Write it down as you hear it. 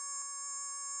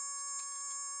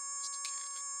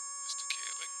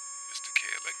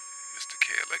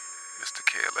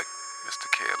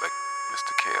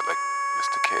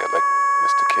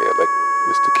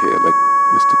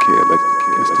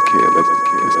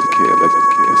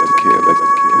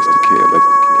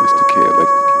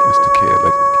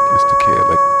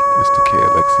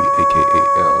Alexi, aka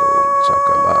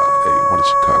Chaka, one of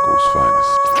Chicago's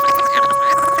finest.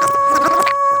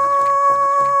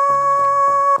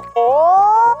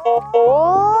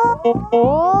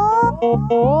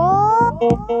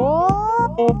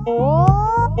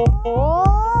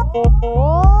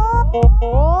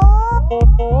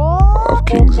 Five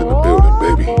Kings in the building,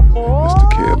 baby. Mr.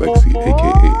 K. Alexi, aka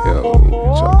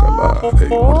Chaka,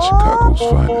 one of Chicago's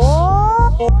finest.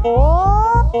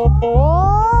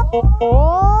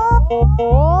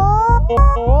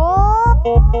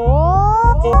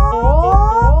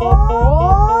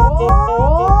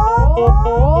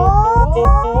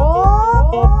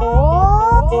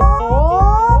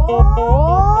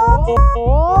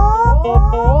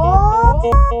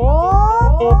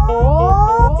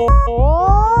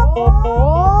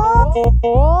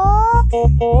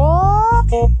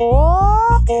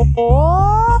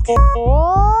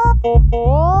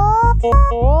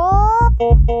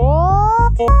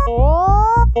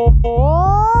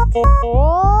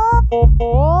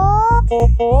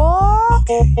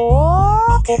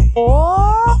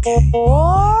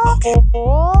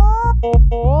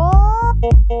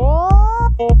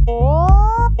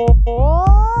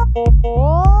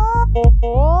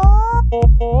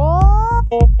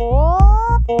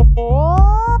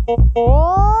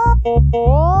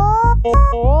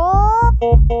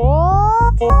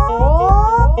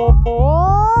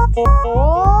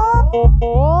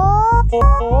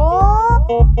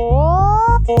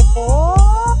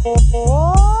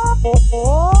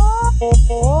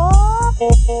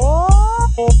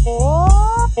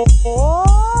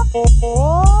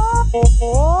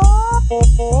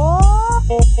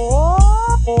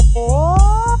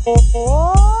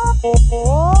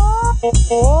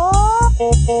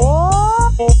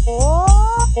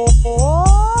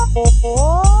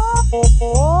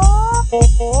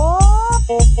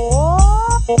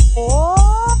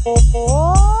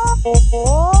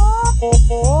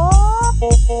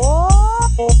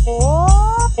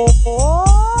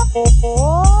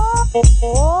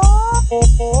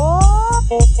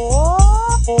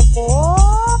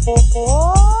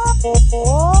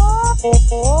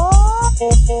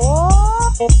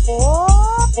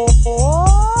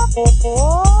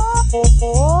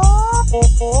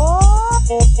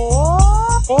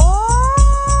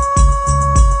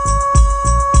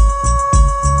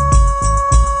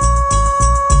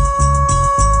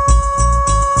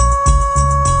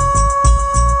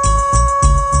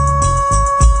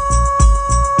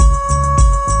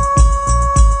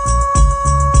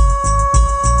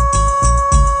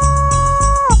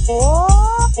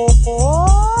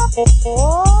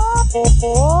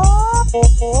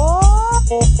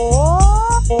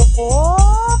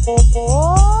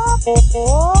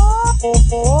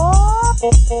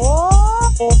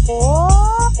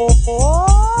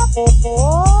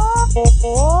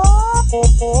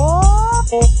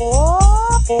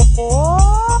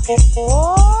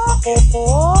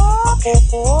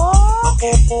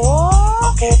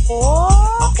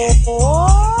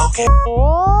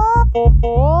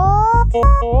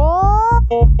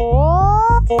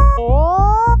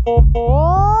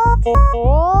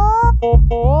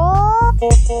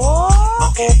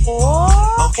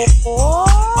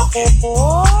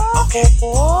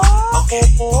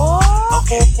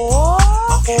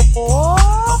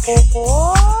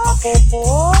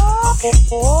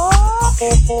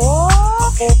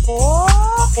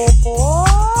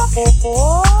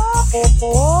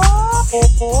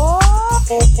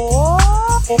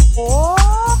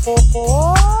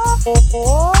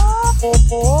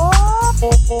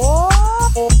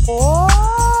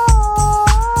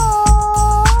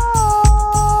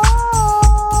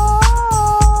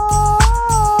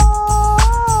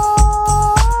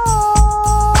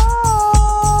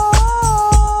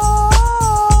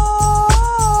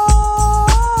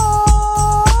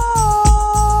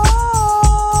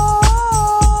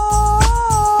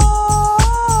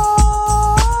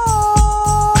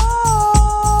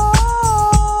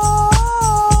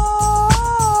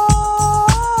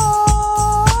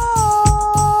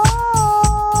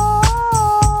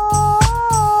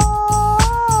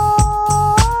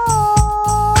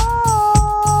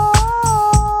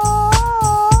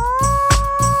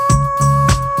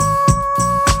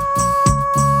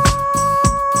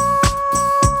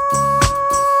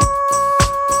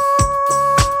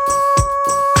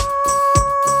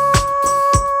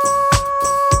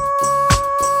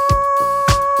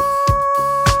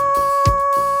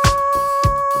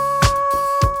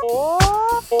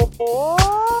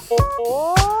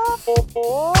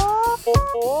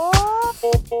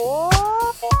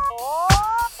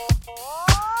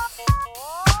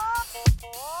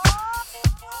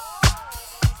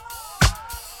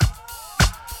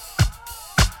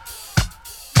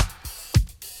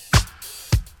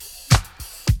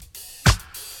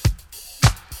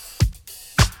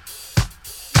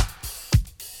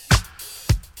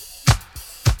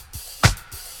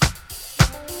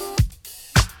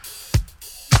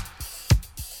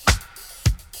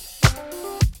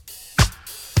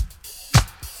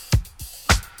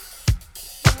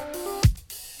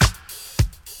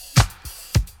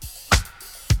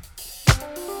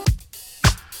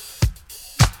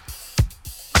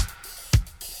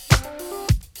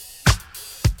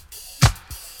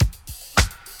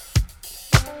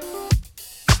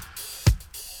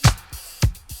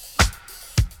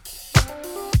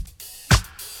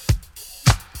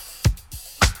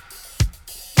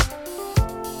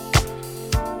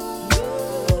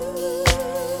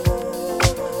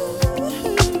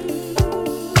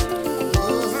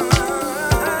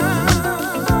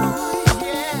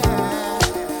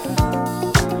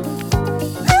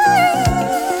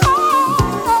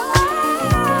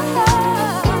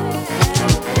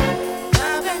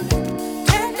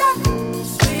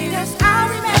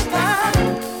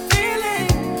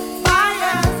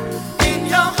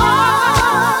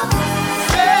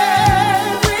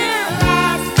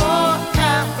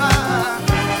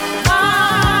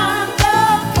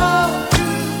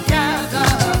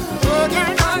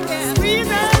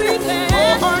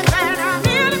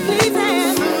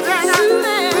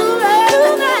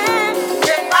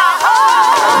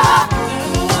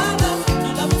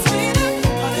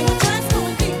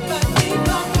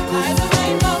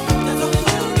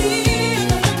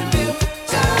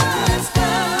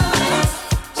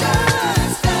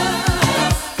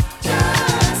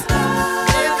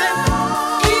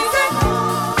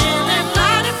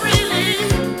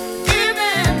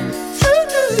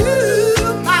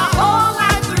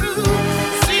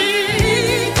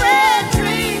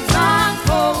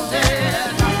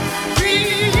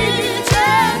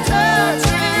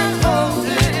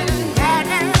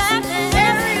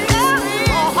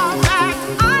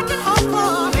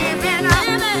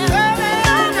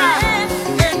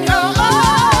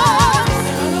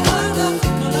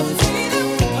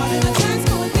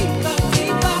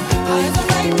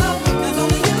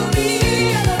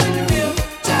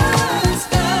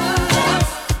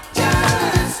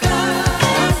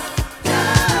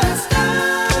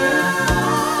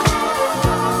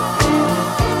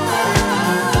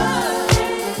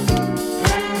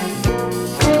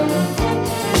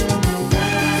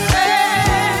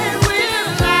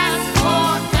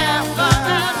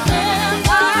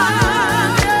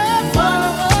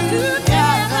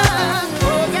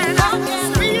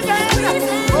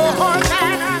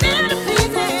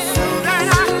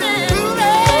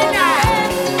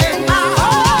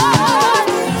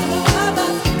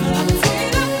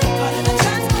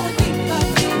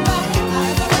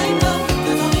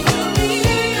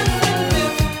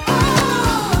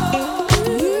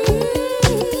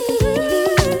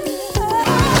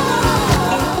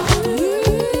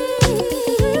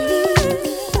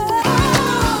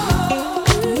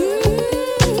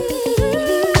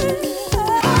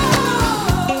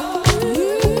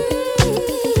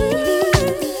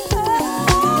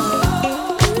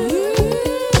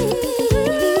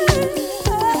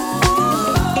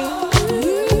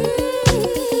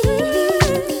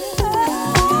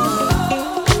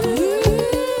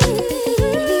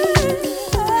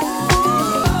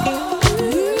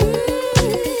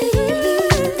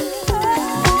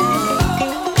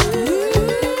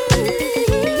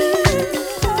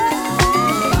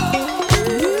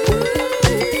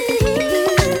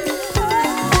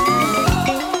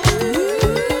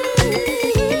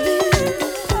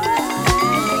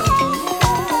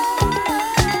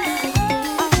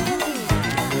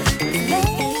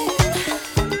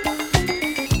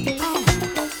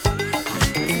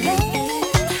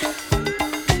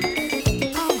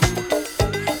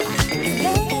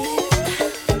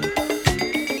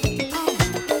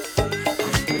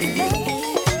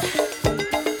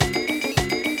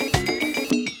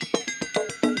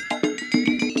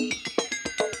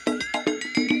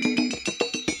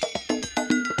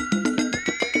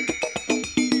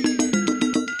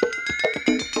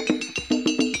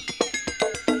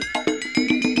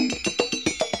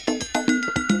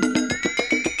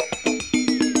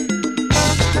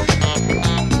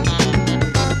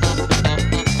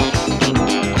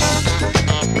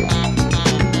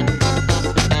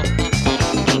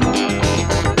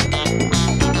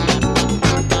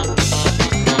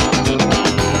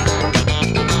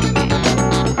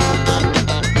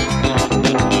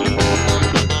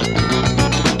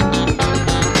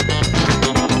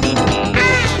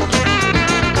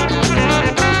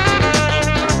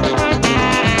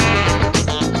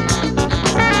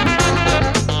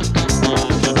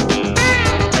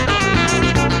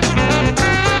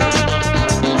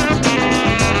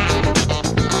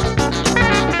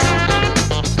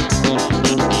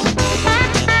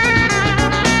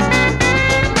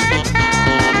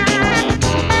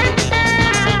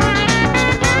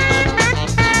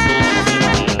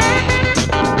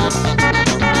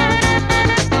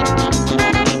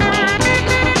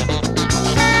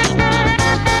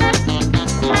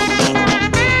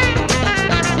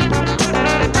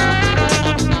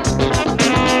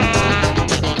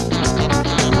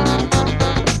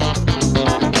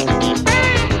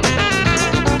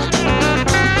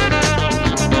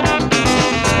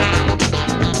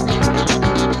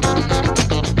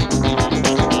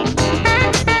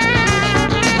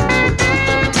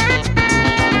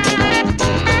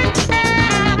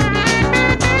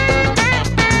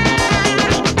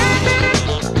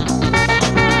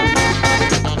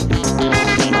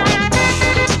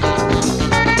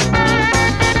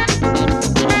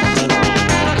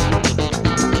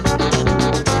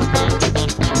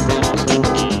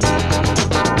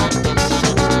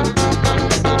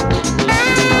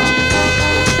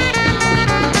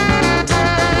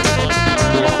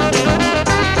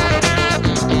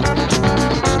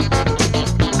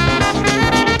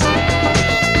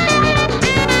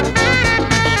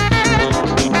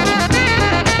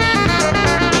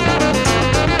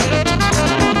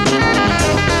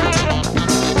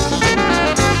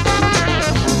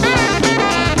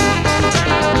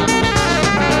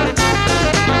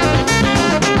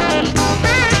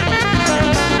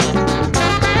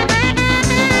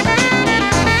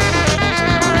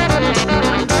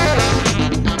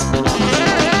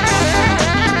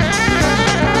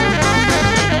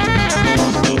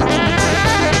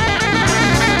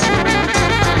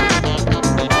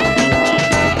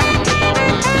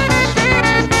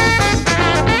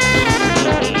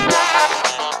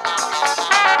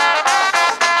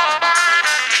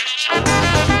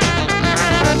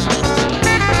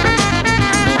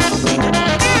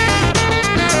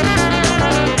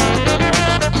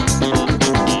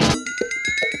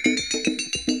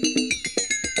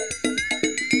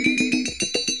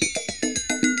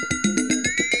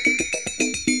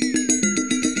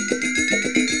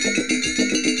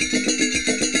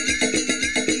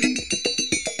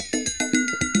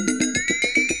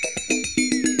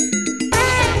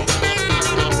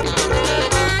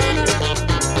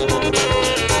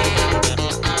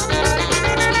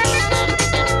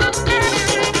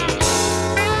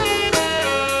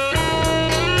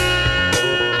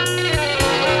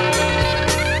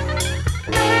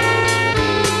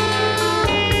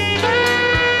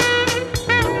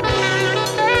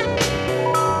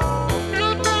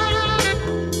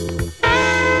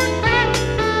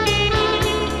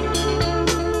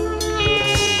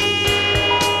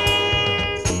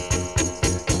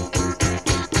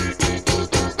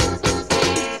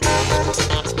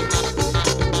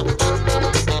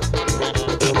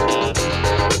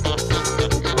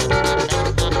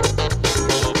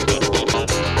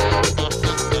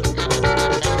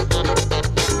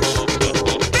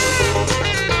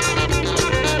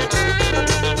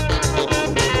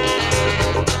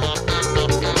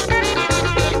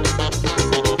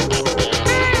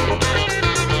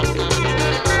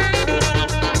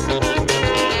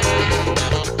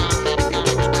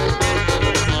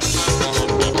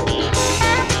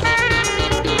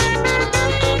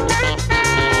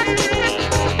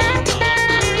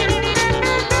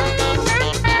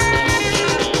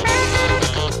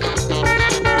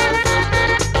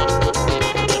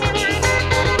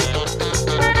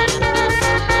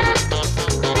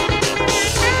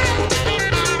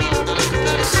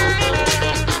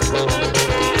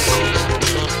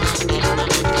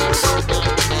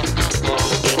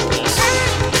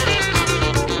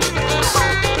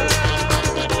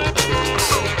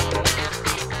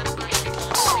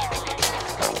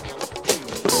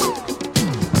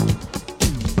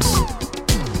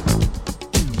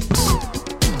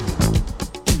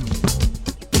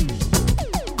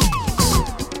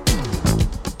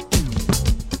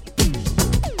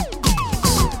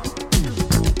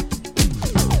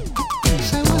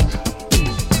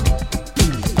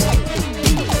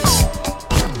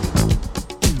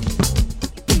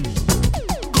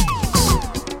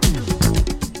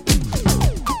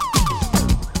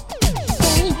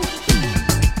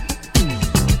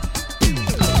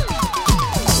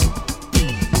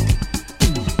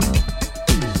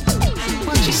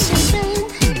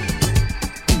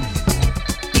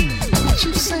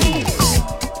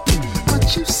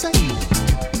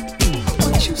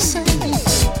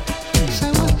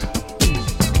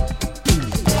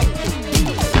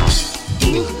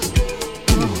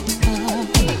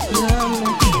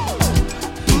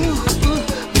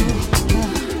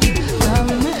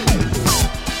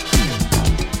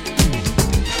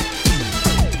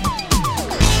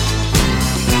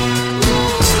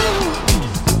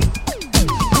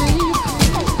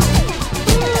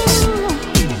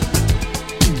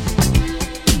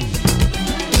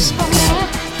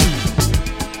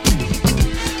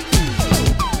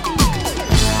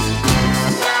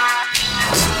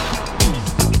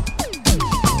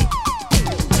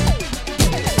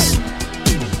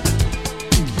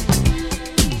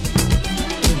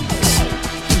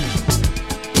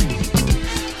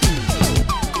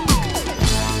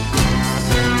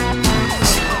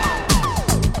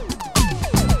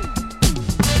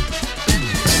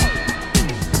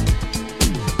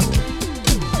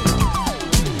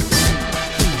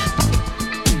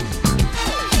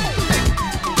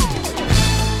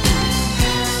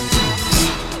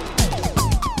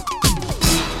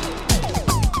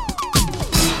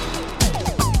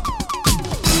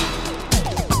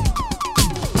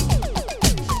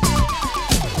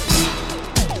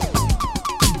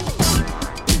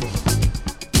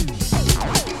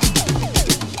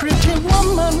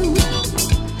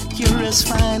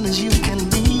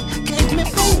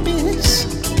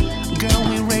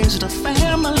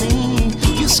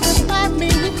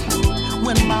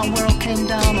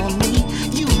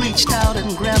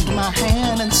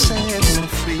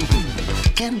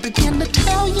 can't begin to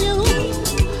tell you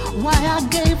why I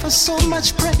gave her so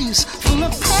much praise, full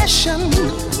of passion.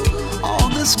 Oh,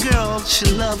 this girl, she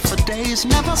loved for days,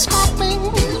 never stopping,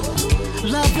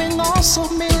 loving all so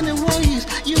many ways.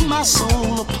 You my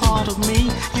soul, a part of me,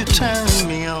 you turn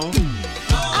me on.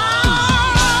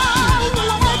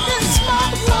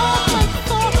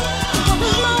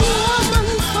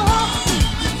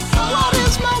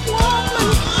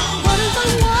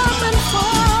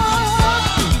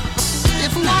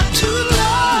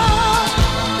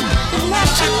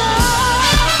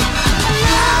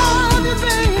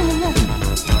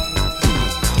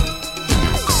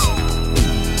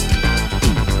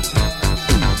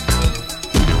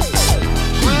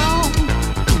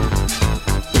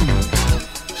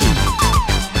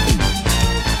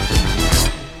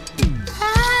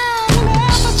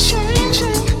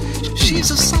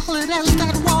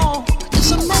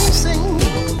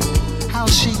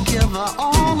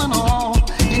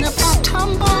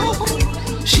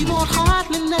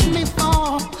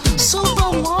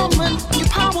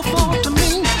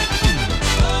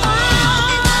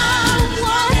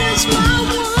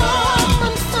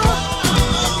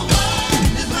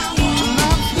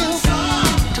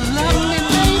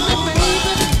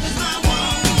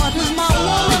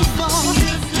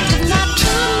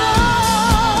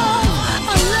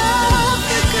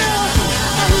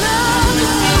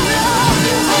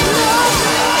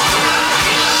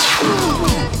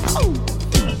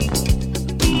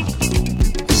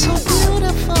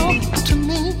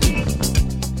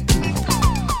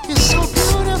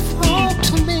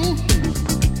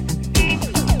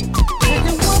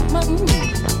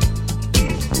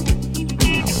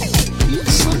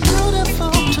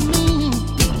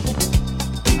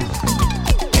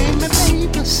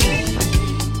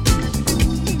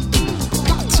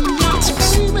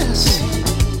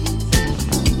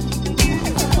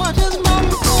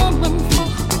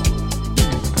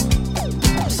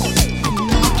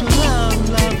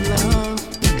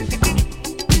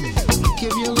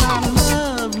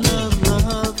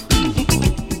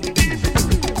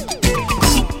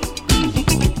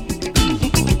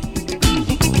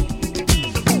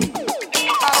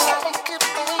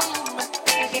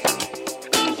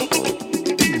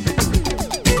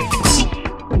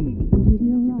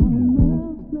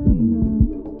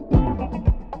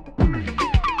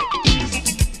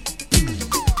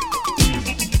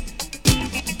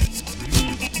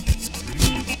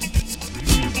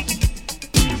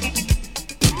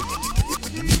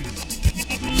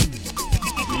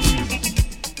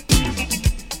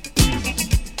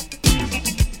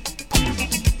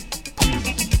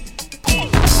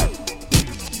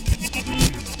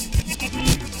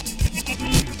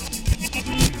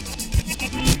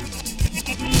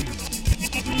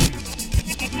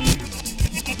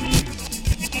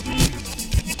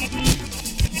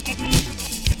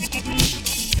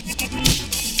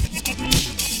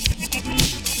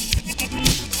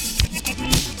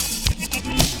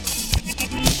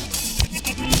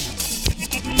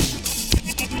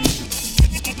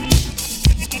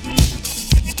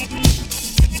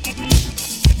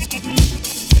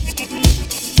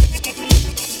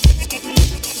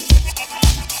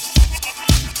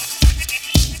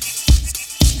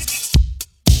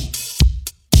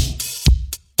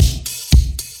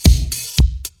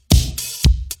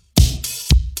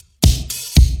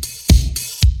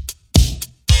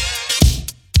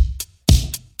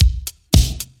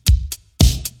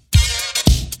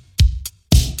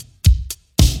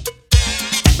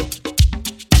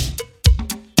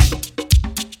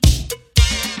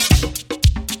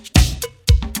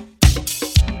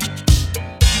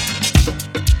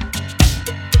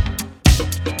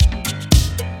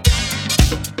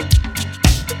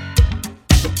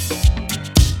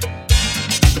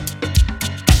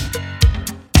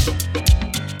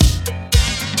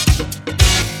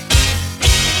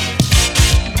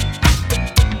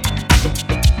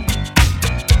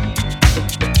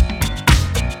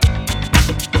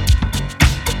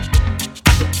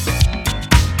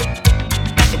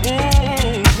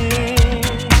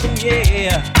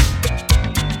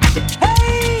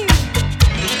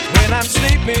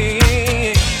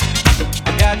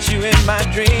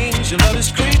 Your love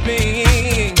is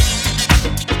creeping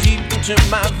deep into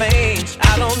my veins.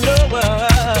 I don't know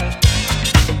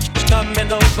what's coming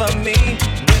over me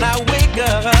when I wake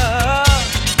up.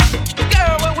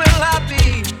 Girl, where will I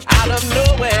be? Out of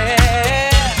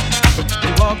nowhere,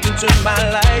 you walked into my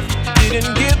life,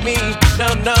 didn't give me,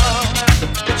 no,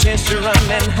 a chance to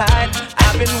run and hide.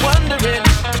 I've been wondering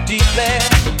deeply,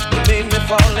 you made me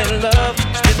fall in love.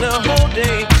 Spend the whole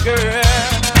day, girl,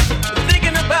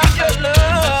 thinking about your love.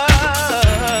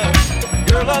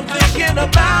 Girl,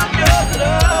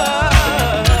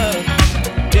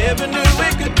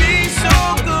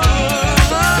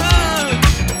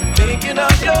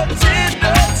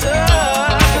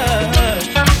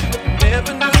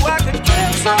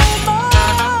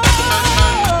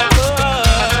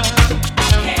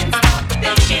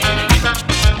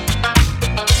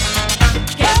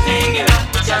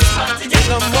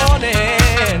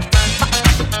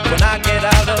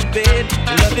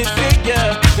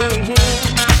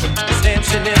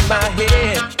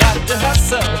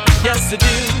 hustle, yes I do.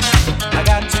 I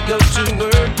got to go to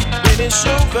work when it's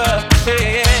over,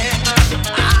 yeah.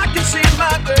 I can see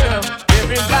my girl,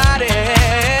 everybody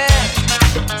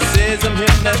says I'm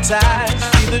hypnotized.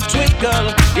 See the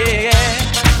twinkle, yeah.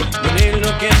 When they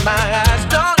look in my eyes,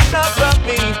 don't know about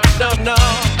me, don't know.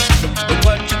 But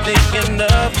what you thinking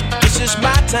of? This is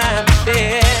my time,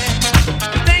 yeah.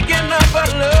 Thinking of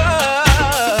our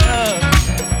love.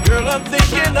 Girl, I'm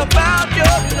thinking about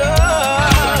your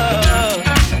love.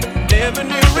 Never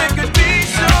knew it could be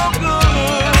so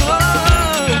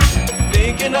good.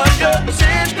 Thinking of your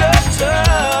tender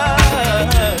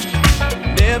touch.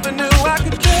 Never knew I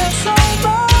could care so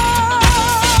much.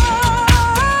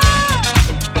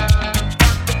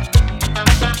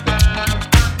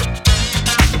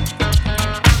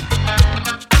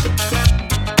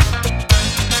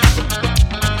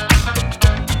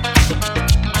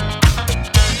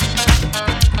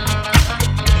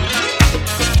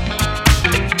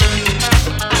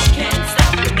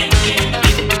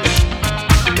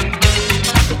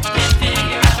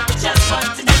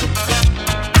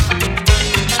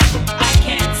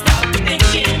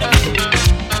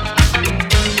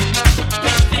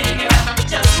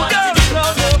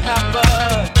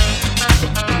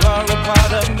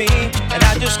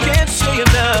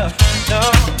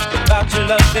 Your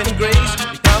love and grace,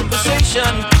 your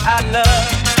conversation I love.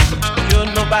 You're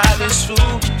nobody's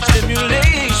fool,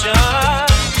 stimulation,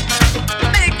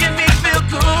 making me feel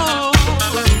cool.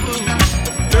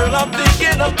 Girl, I'm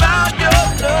thinking about your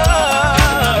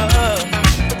love.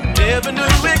 Never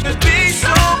knew it could be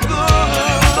so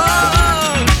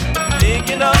good.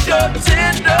 Thinking of your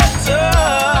tender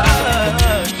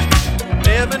touch.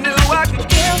 Never knew I could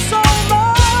care so much.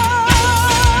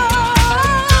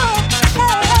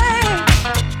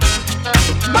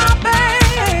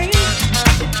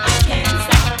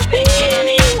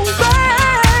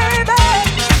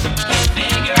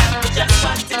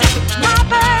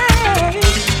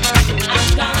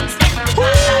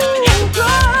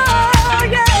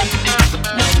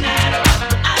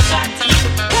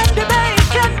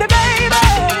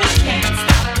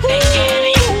 Thinking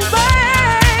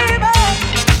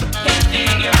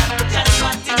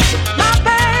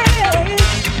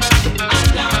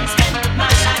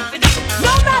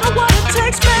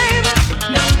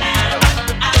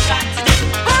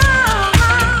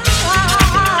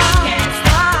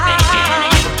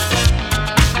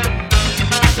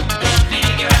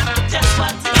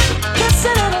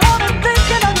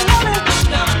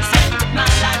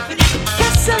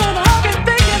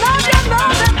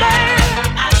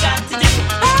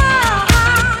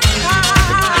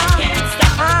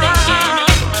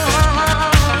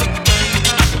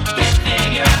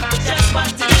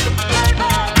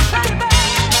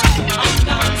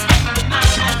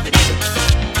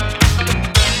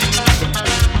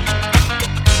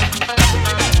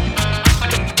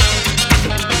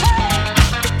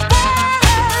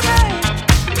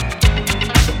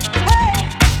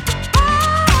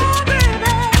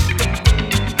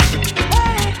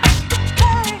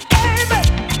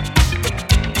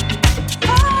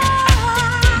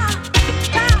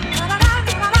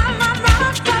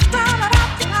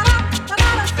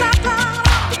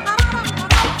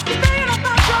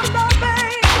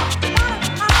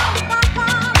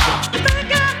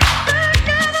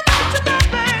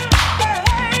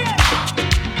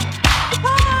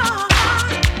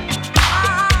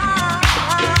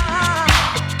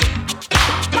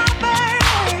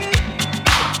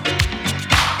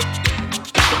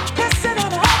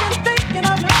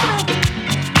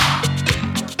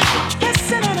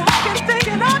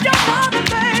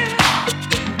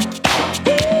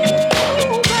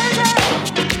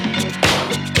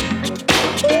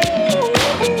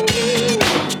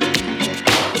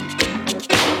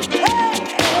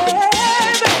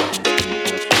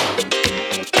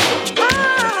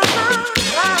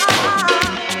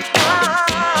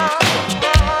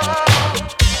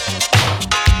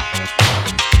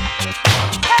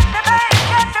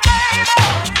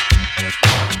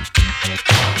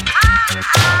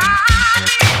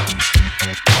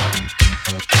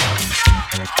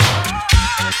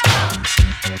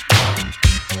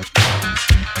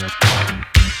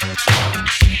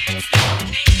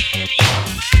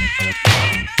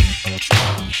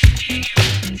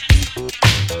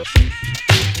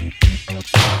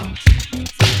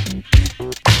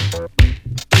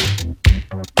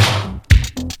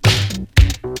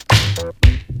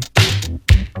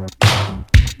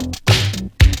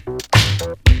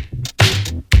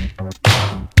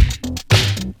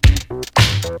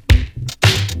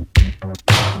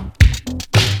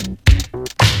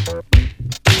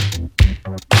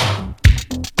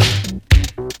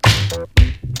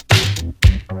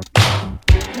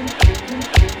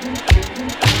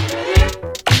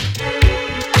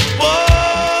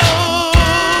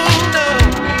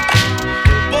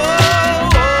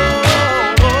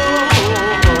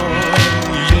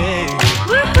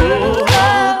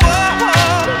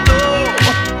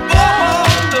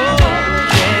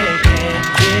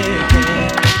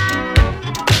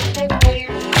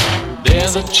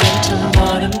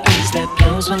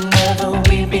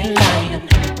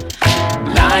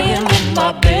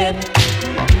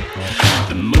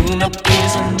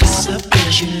and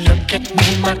disappears. You look at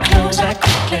me, my clothes I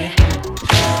quickly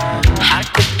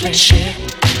share.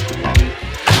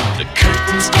 The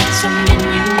curtains dance a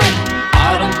minuet,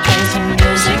 autumn plays the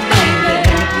music, baby.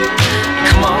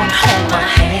 Come on, hold my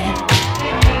hand.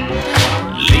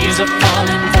 Leaves are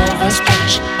falling, lovers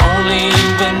splash. Only you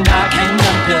and I can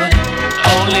wonder.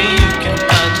 Only you can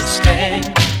understand.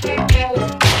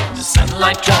 The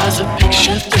sunlight draws a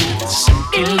picture through the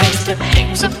silky lace that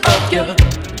hangs above your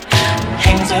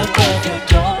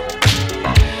door.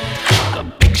 A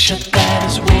picture that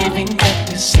is waving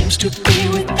gently seems to be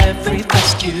with every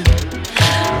breast you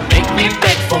make me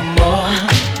beg for more.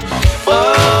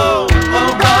 Oh,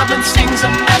 Robin sings a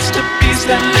masterpiece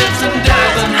that lives and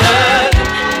dies unheard.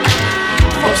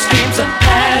 For streams of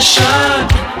passion,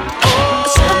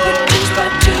 some produced by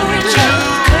two and two.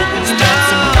 Curtains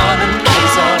dancing on and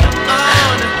plays on.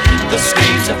 The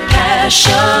screams of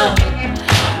passion,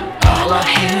 all I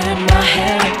hear in my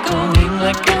head echoing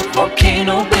like a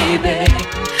volcano, baby.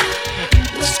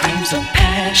 The screams of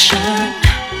passion,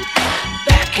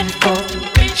 back and forth,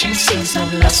 raging seas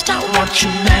of lust. I want you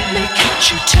madly, can't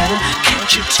you tell?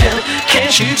 Can't you tell?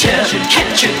 Can't you tell?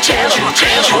 Can't you tell?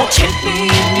 Oh, take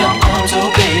me in your arms, oh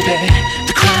baby.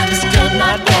 The crime is done,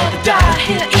 I'd rather die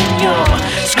here in your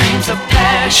screams of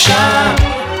passion.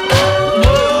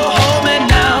 Oh, hold me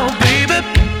now, baby.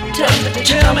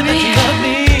 Tell me that you love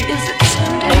me. Is it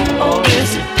Sunday or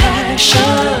is it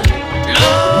passion?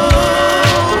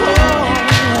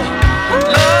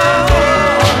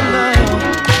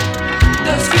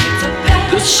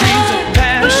 The shades of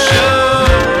passion,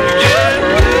 yeah.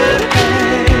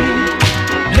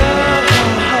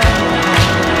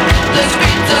 The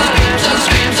screams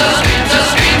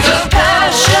of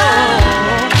passion,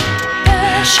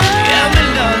 yeah, me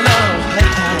love.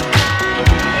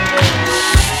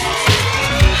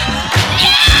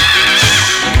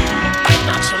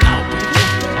 Not so loud,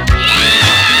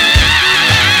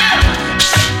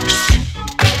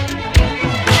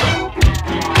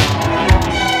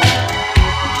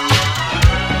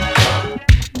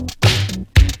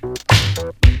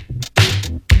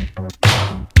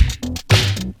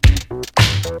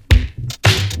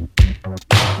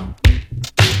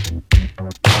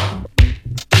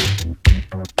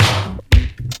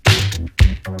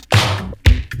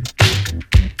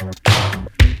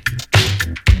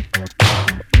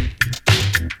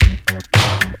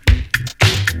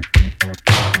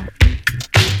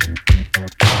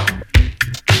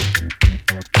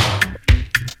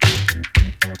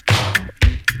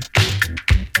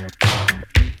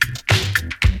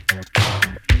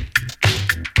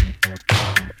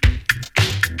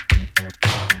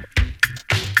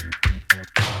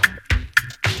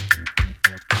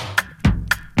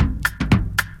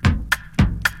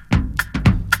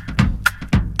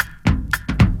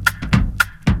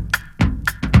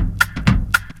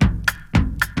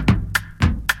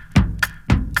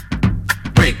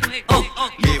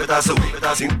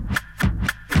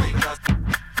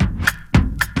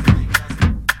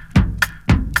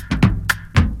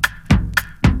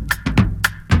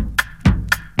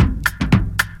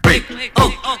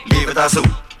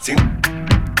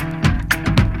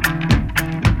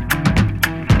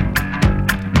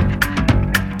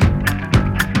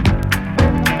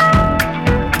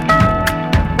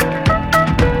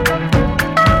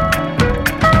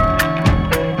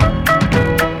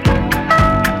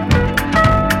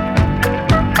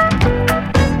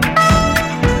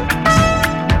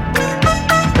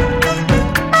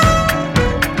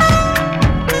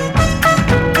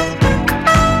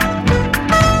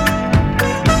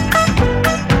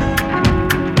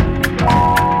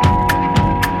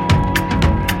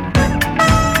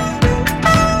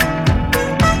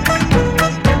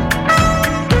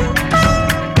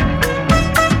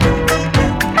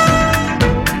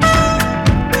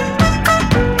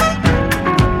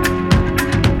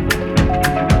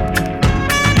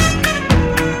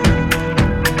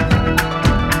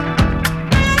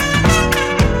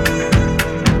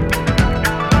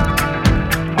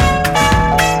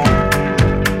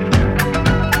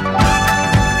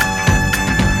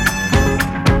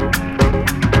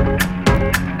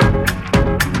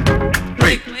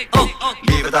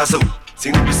 da su, se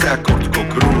non ti stai accorto con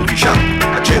quello diciamo,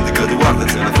 la gente che ti guarda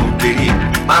se ne fotteria,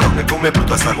 ma non è come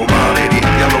brutta sta con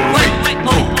maleria, e allora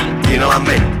tienila a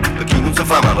me, per chi non si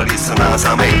fa male resta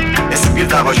nasa a me, e si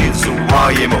pierde la pazienza su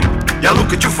guai e mo, ya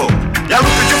look at your phone,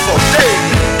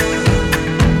 hey!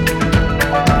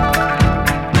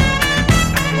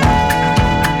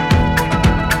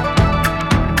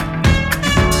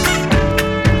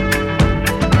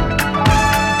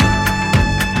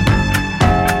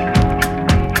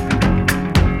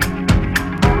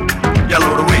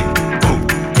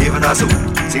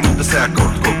 sei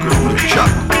accorto con che uno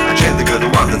diciamo, la gente che ti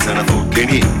guarda non se ne fotte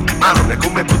niente, ma non è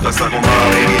come tutta sta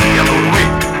comare niente,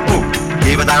 allora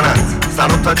chi va davanti,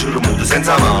 stanotte a giuro muto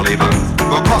senza male i panti,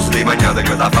 con cose di magnate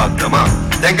che t'ha fatta male,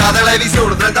 tenga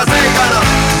televisione 36 canali,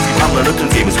 si parlano tutti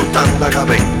insieme su 80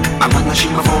 capelli, ma quando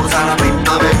scimma fuori sarà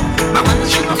primavera, ma quando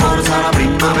scimma fuori sarà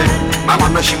primavera, ma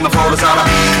quando scimma fuori sarà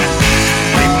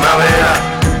primavera,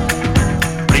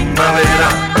 primavera,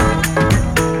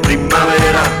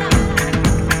 primavera,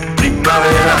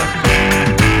 primavera.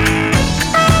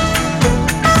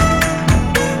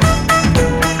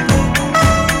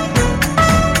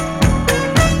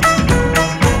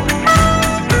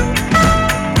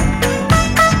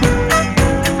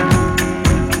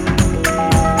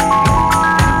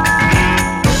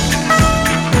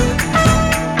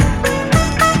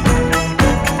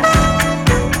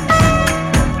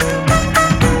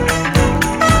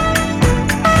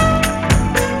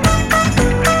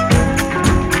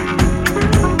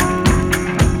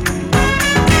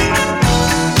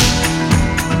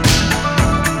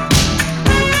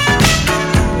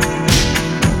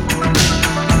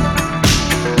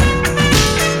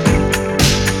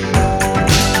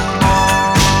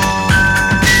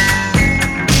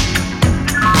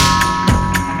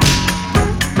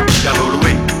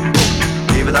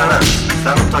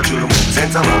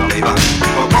 Senza male va,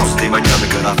 con posti mangiate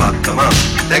che l'ha fatta ma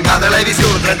tenga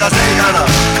televisione 36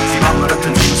 canali, si parlano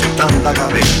attenzione su 80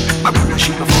 capelli, ma quando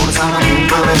scimma fuori sarà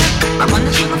primavera, ma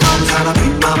quando scimma fuori sarà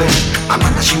primavera, ma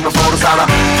quando scimma fuori sarà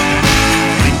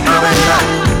primavera,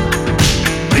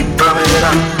 primavera,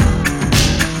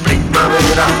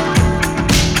 primavera,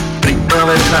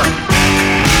 primavera.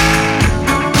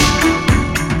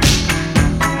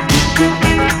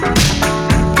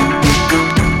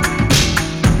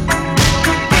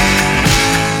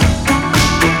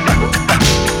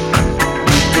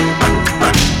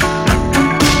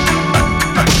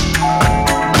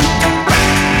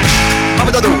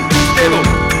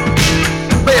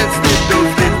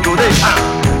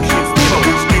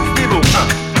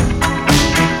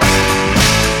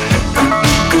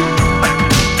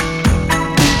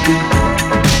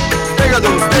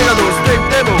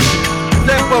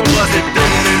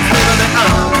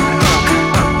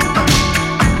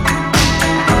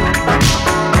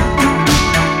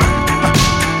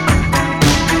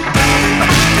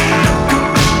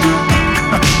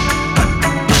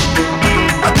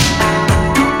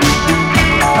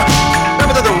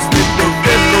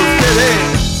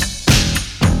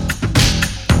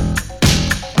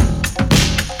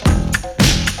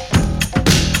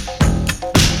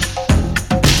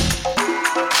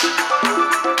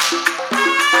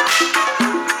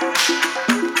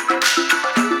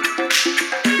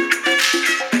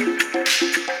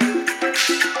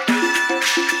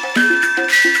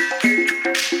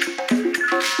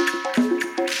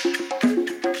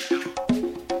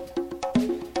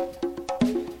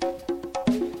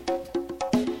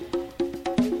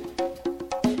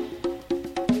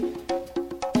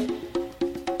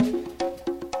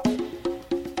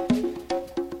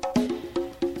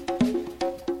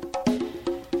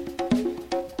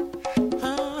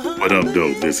 What up,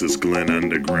 though? This is Glenn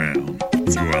Underground.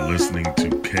 You are listening to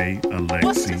K.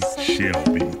 Alexi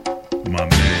Shelby, my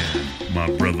man, my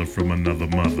brother from another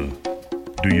mother.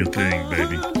 Do your thing,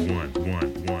 baby. One.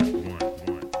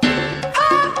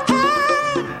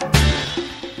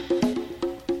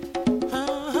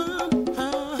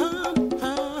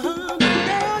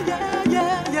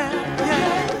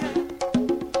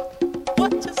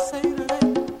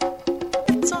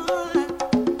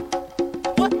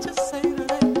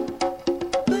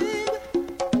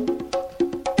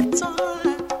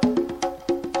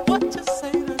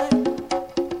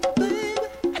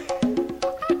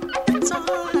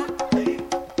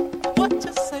 What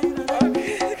you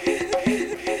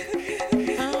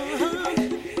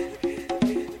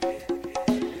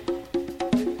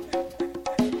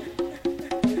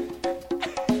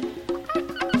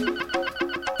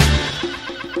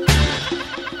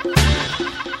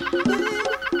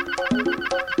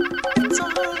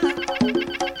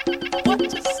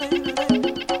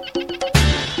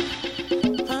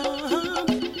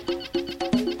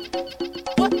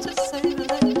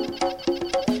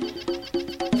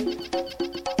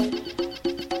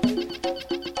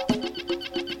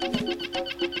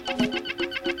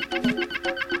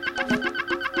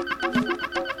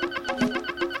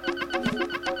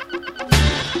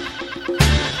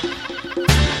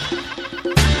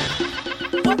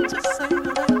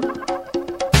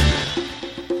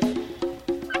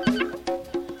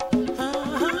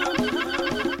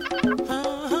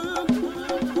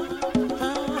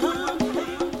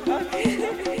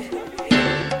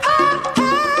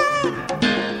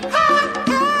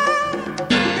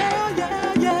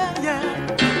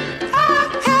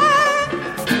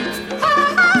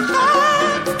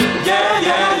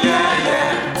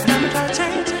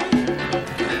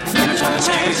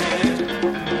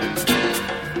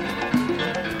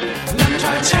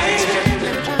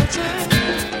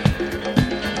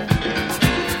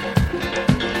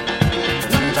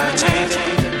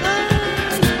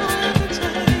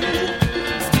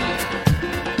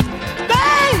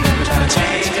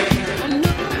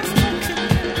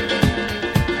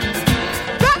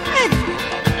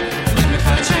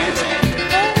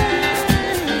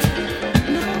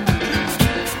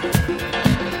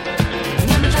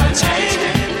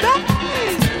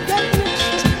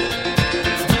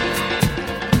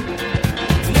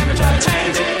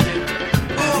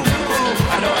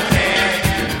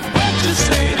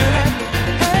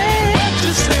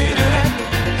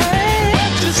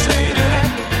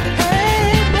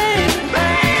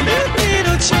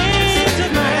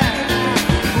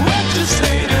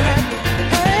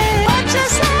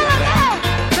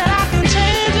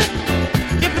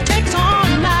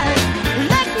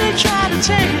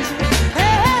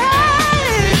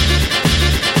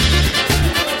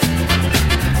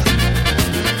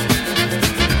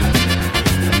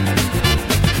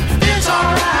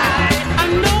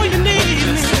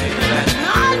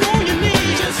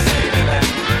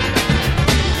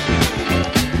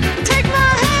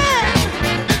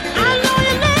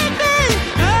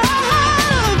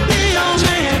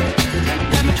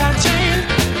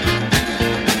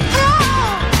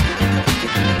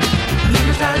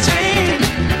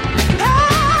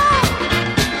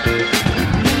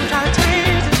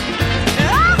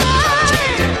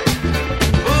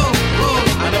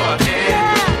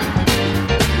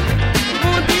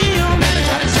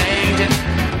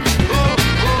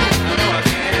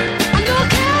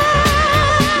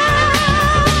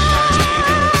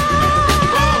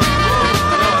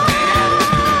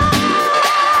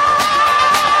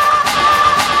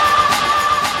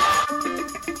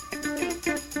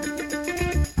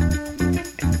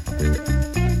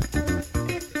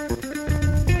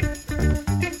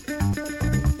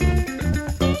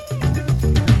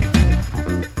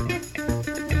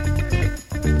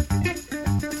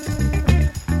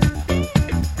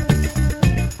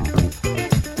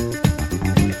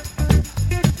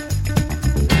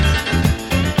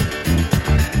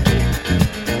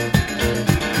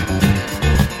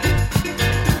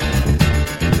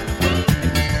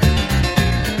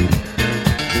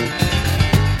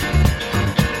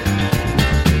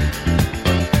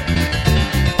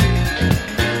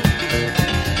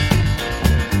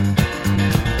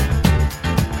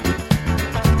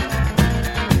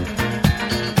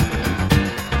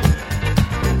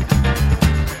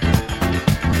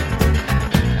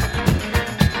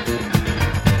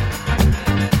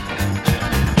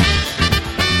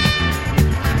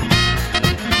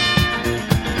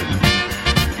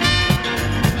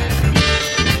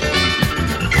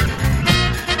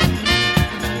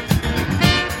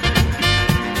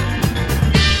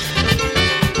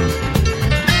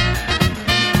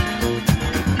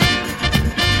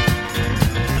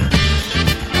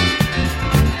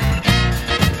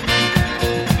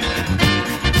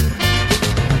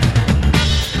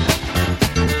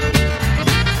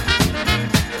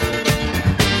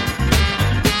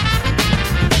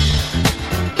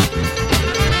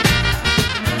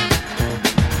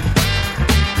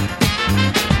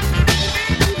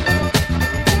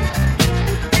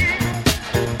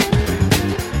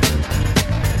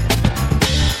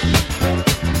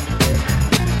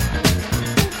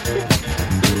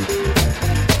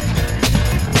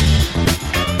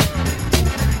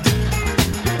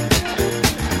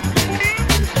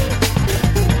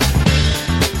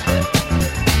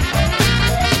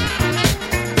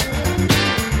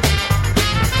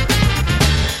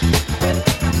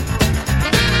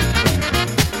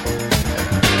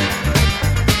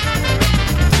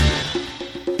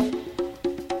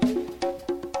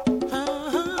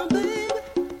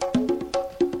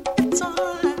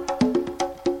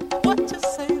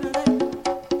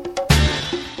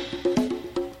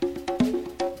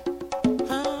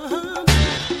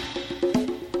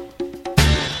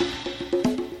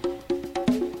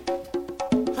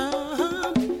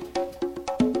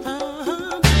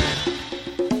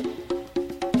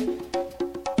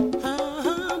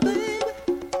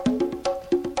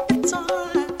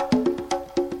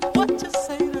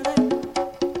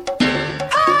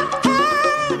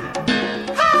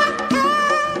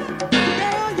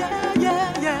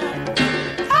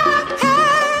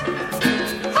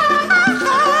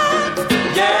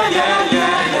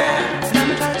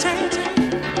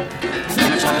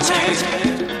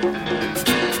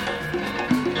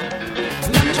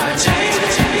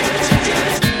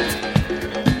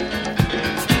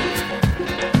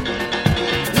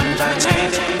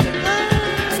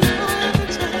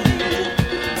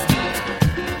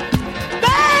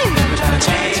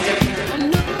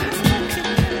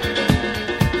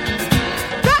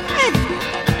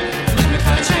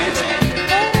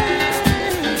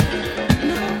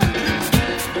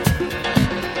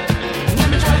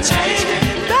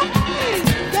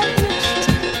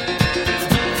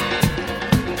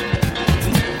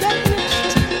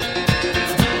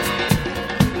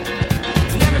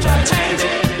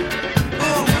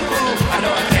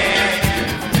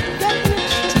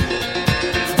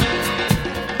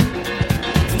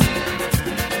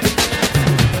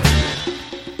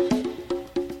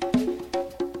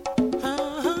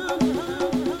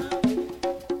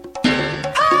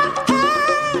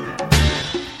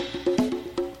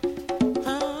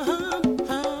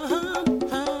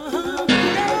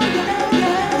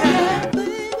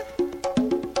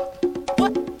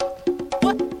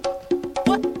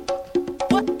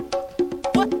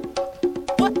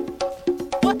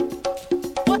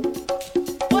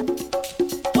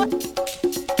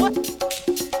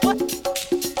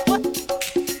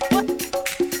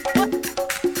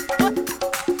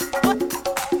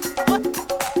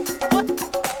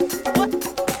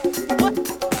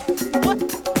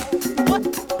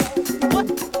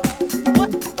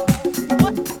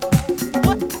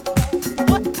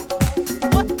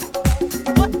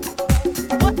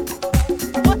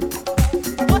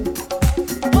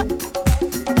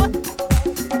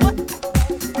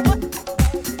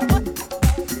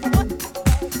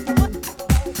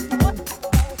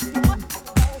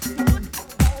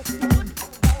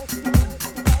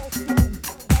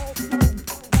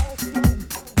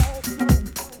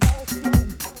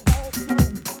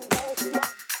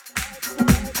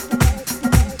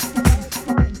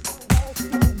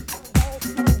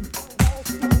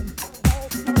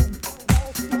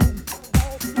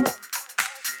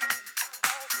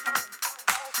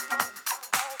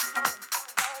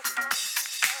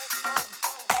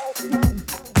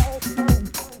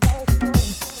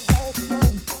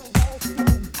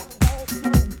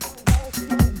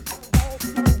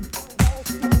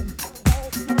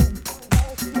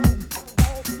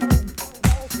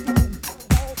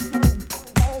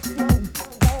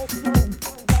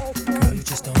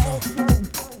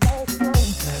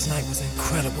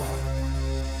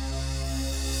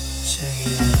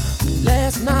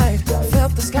Last night, I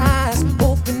felt the skies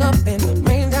open up and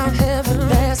rain down heaven.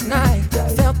 Last night, I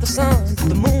felt the sun,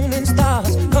 the moon and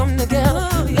stars come together.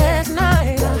 Last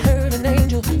night, I heard an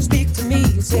angel speak to me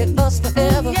and said us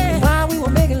forever. While we were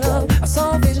making love, I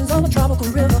saw visions of a tropical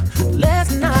river.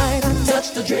 Last night, I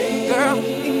touched a dream, girl.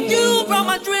 You brought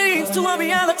my dreams to a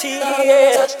reality.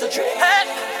 Yeah. Touched the dream. Hey.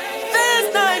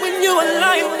 Last night when you were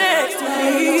lying next to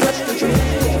me, touched the dream.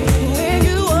 When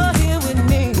you were here with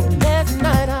me, last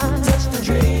night I touched the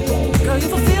dream. Girl, you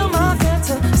fulfill my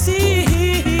fantasy.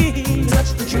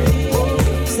 Touched the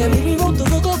dream. Said we rewrote the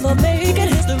book of love, making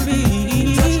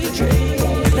history. Touched the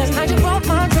dream. Last night you brought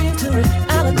my dream to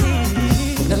reality.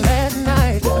 The last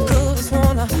night I could have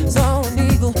sworn I saw an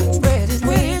eagle spread his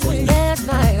wings. Last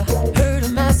night I heard a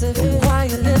massive choir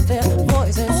lift their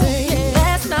voice and sing.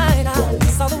 Last night I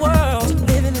saw the world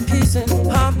living in peace and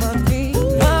harmony.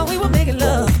 While we were making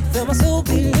love, felt my soul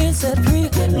being set free.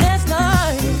 Last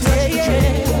night,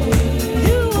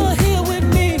 you were here with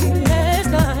me. Last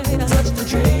night, I touched the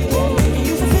dream.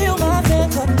 You fulfill my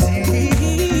fantasy.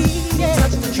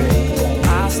 Touched the dream.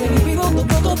 I said we wrote the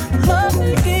book of love,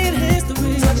 making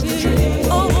history. Touched the dream.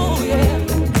 Oh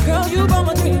yeah, girl, you brought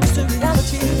my dreams to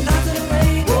reality. After the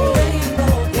rain,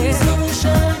 rainbow, the sun will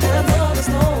shine after the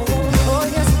snow. Oh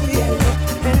yes, we will.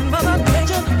 And Mother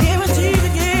Nature guarantees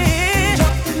again.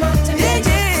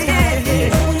 Yeah.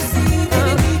 Oh, you see,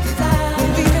 baby, we can fly. When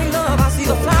we make love, I see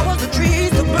the flowers, the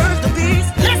trees, the birds, the bees.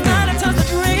 Last night I touched the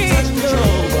dream.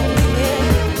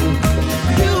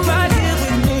 You right here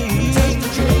with me. Touch the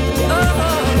dream.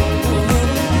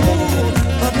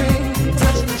 My dream.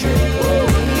 Touch the dream.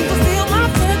 You fulfill my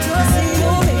fantasy.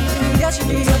 Oh, baby, yes you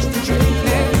did. Touch the dream.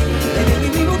 Baby,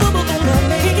 we will double the love,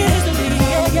 make it history.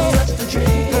 Yeah. Touch the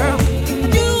dream. Girl,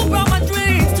 you brought my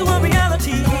dreams to a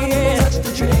reality. Yeah. Touch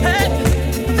the dream. Hey,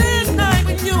 this night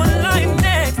when you were lying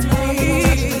next to me,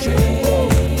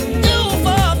 you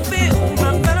fulfilled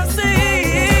my fantasy.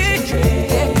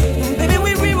 Yeah. Baby,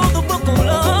 we rewrote the book of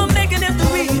love, making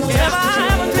history. Whenever I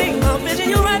have a dream, I'll vision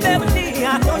you right there with me.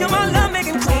 I know you're my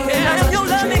love-making queen, and I am your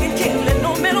love-making king. Let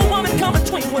no man or woman come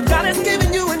between what God has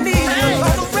given you and me.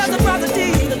 All the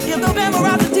reciprocity, the gift of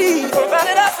amorosity,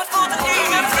 provided us with all the need.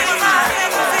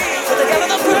 Put together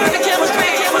the perfect chemistry,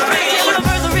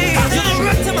 anniversary. You're the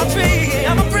root to my tree.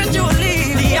 I'm a bridge you will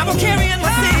leave. The apple carrying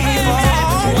my seed.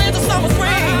 Oh, winter, summer,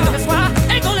 spring. That's why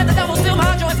I ain't gonna let the devil steal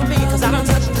my joy from me, 'cause I done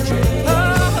touched the dream.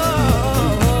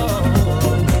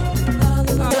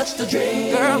 Touch the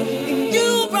dream. Girl,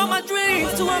 you brought my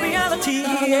dreams to a reality.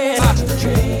 Yeah. Touch the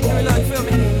dream. Let me know you feel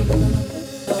me.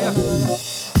 Yeah.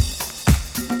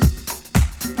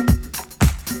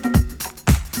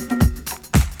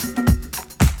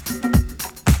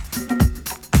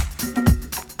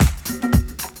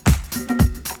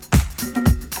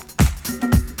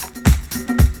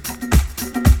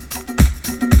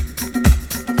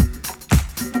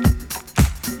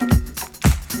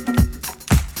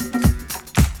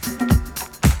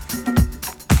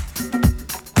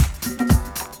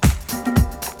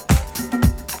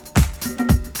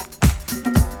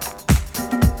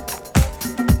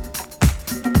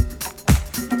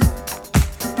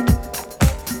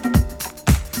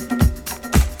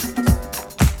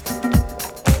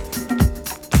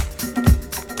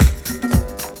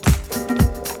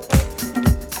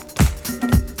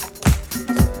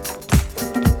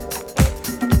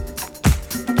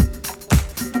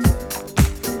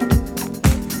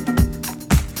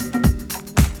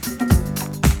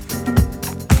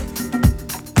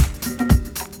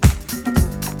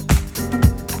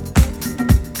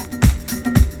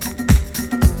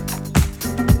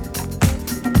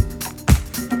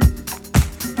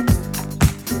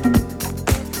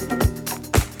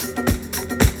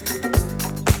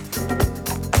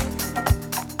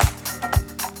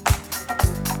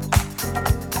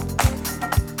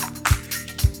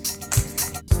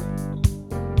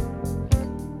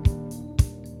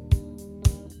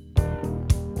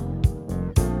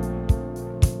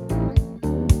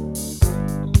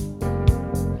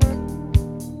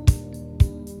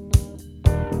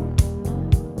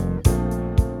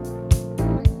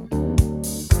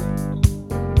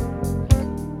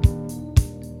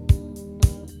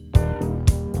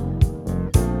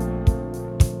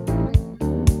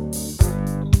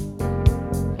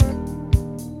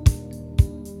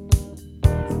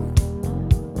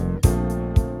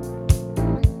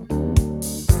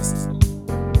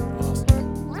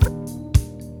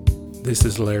 This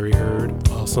is Larry Hurd,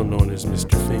 also known as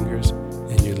Mr. Fingers,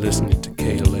 and you're listening to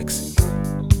K. Alexi.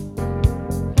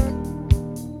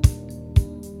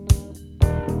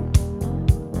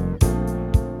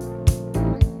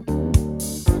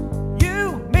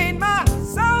 You made my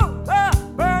soul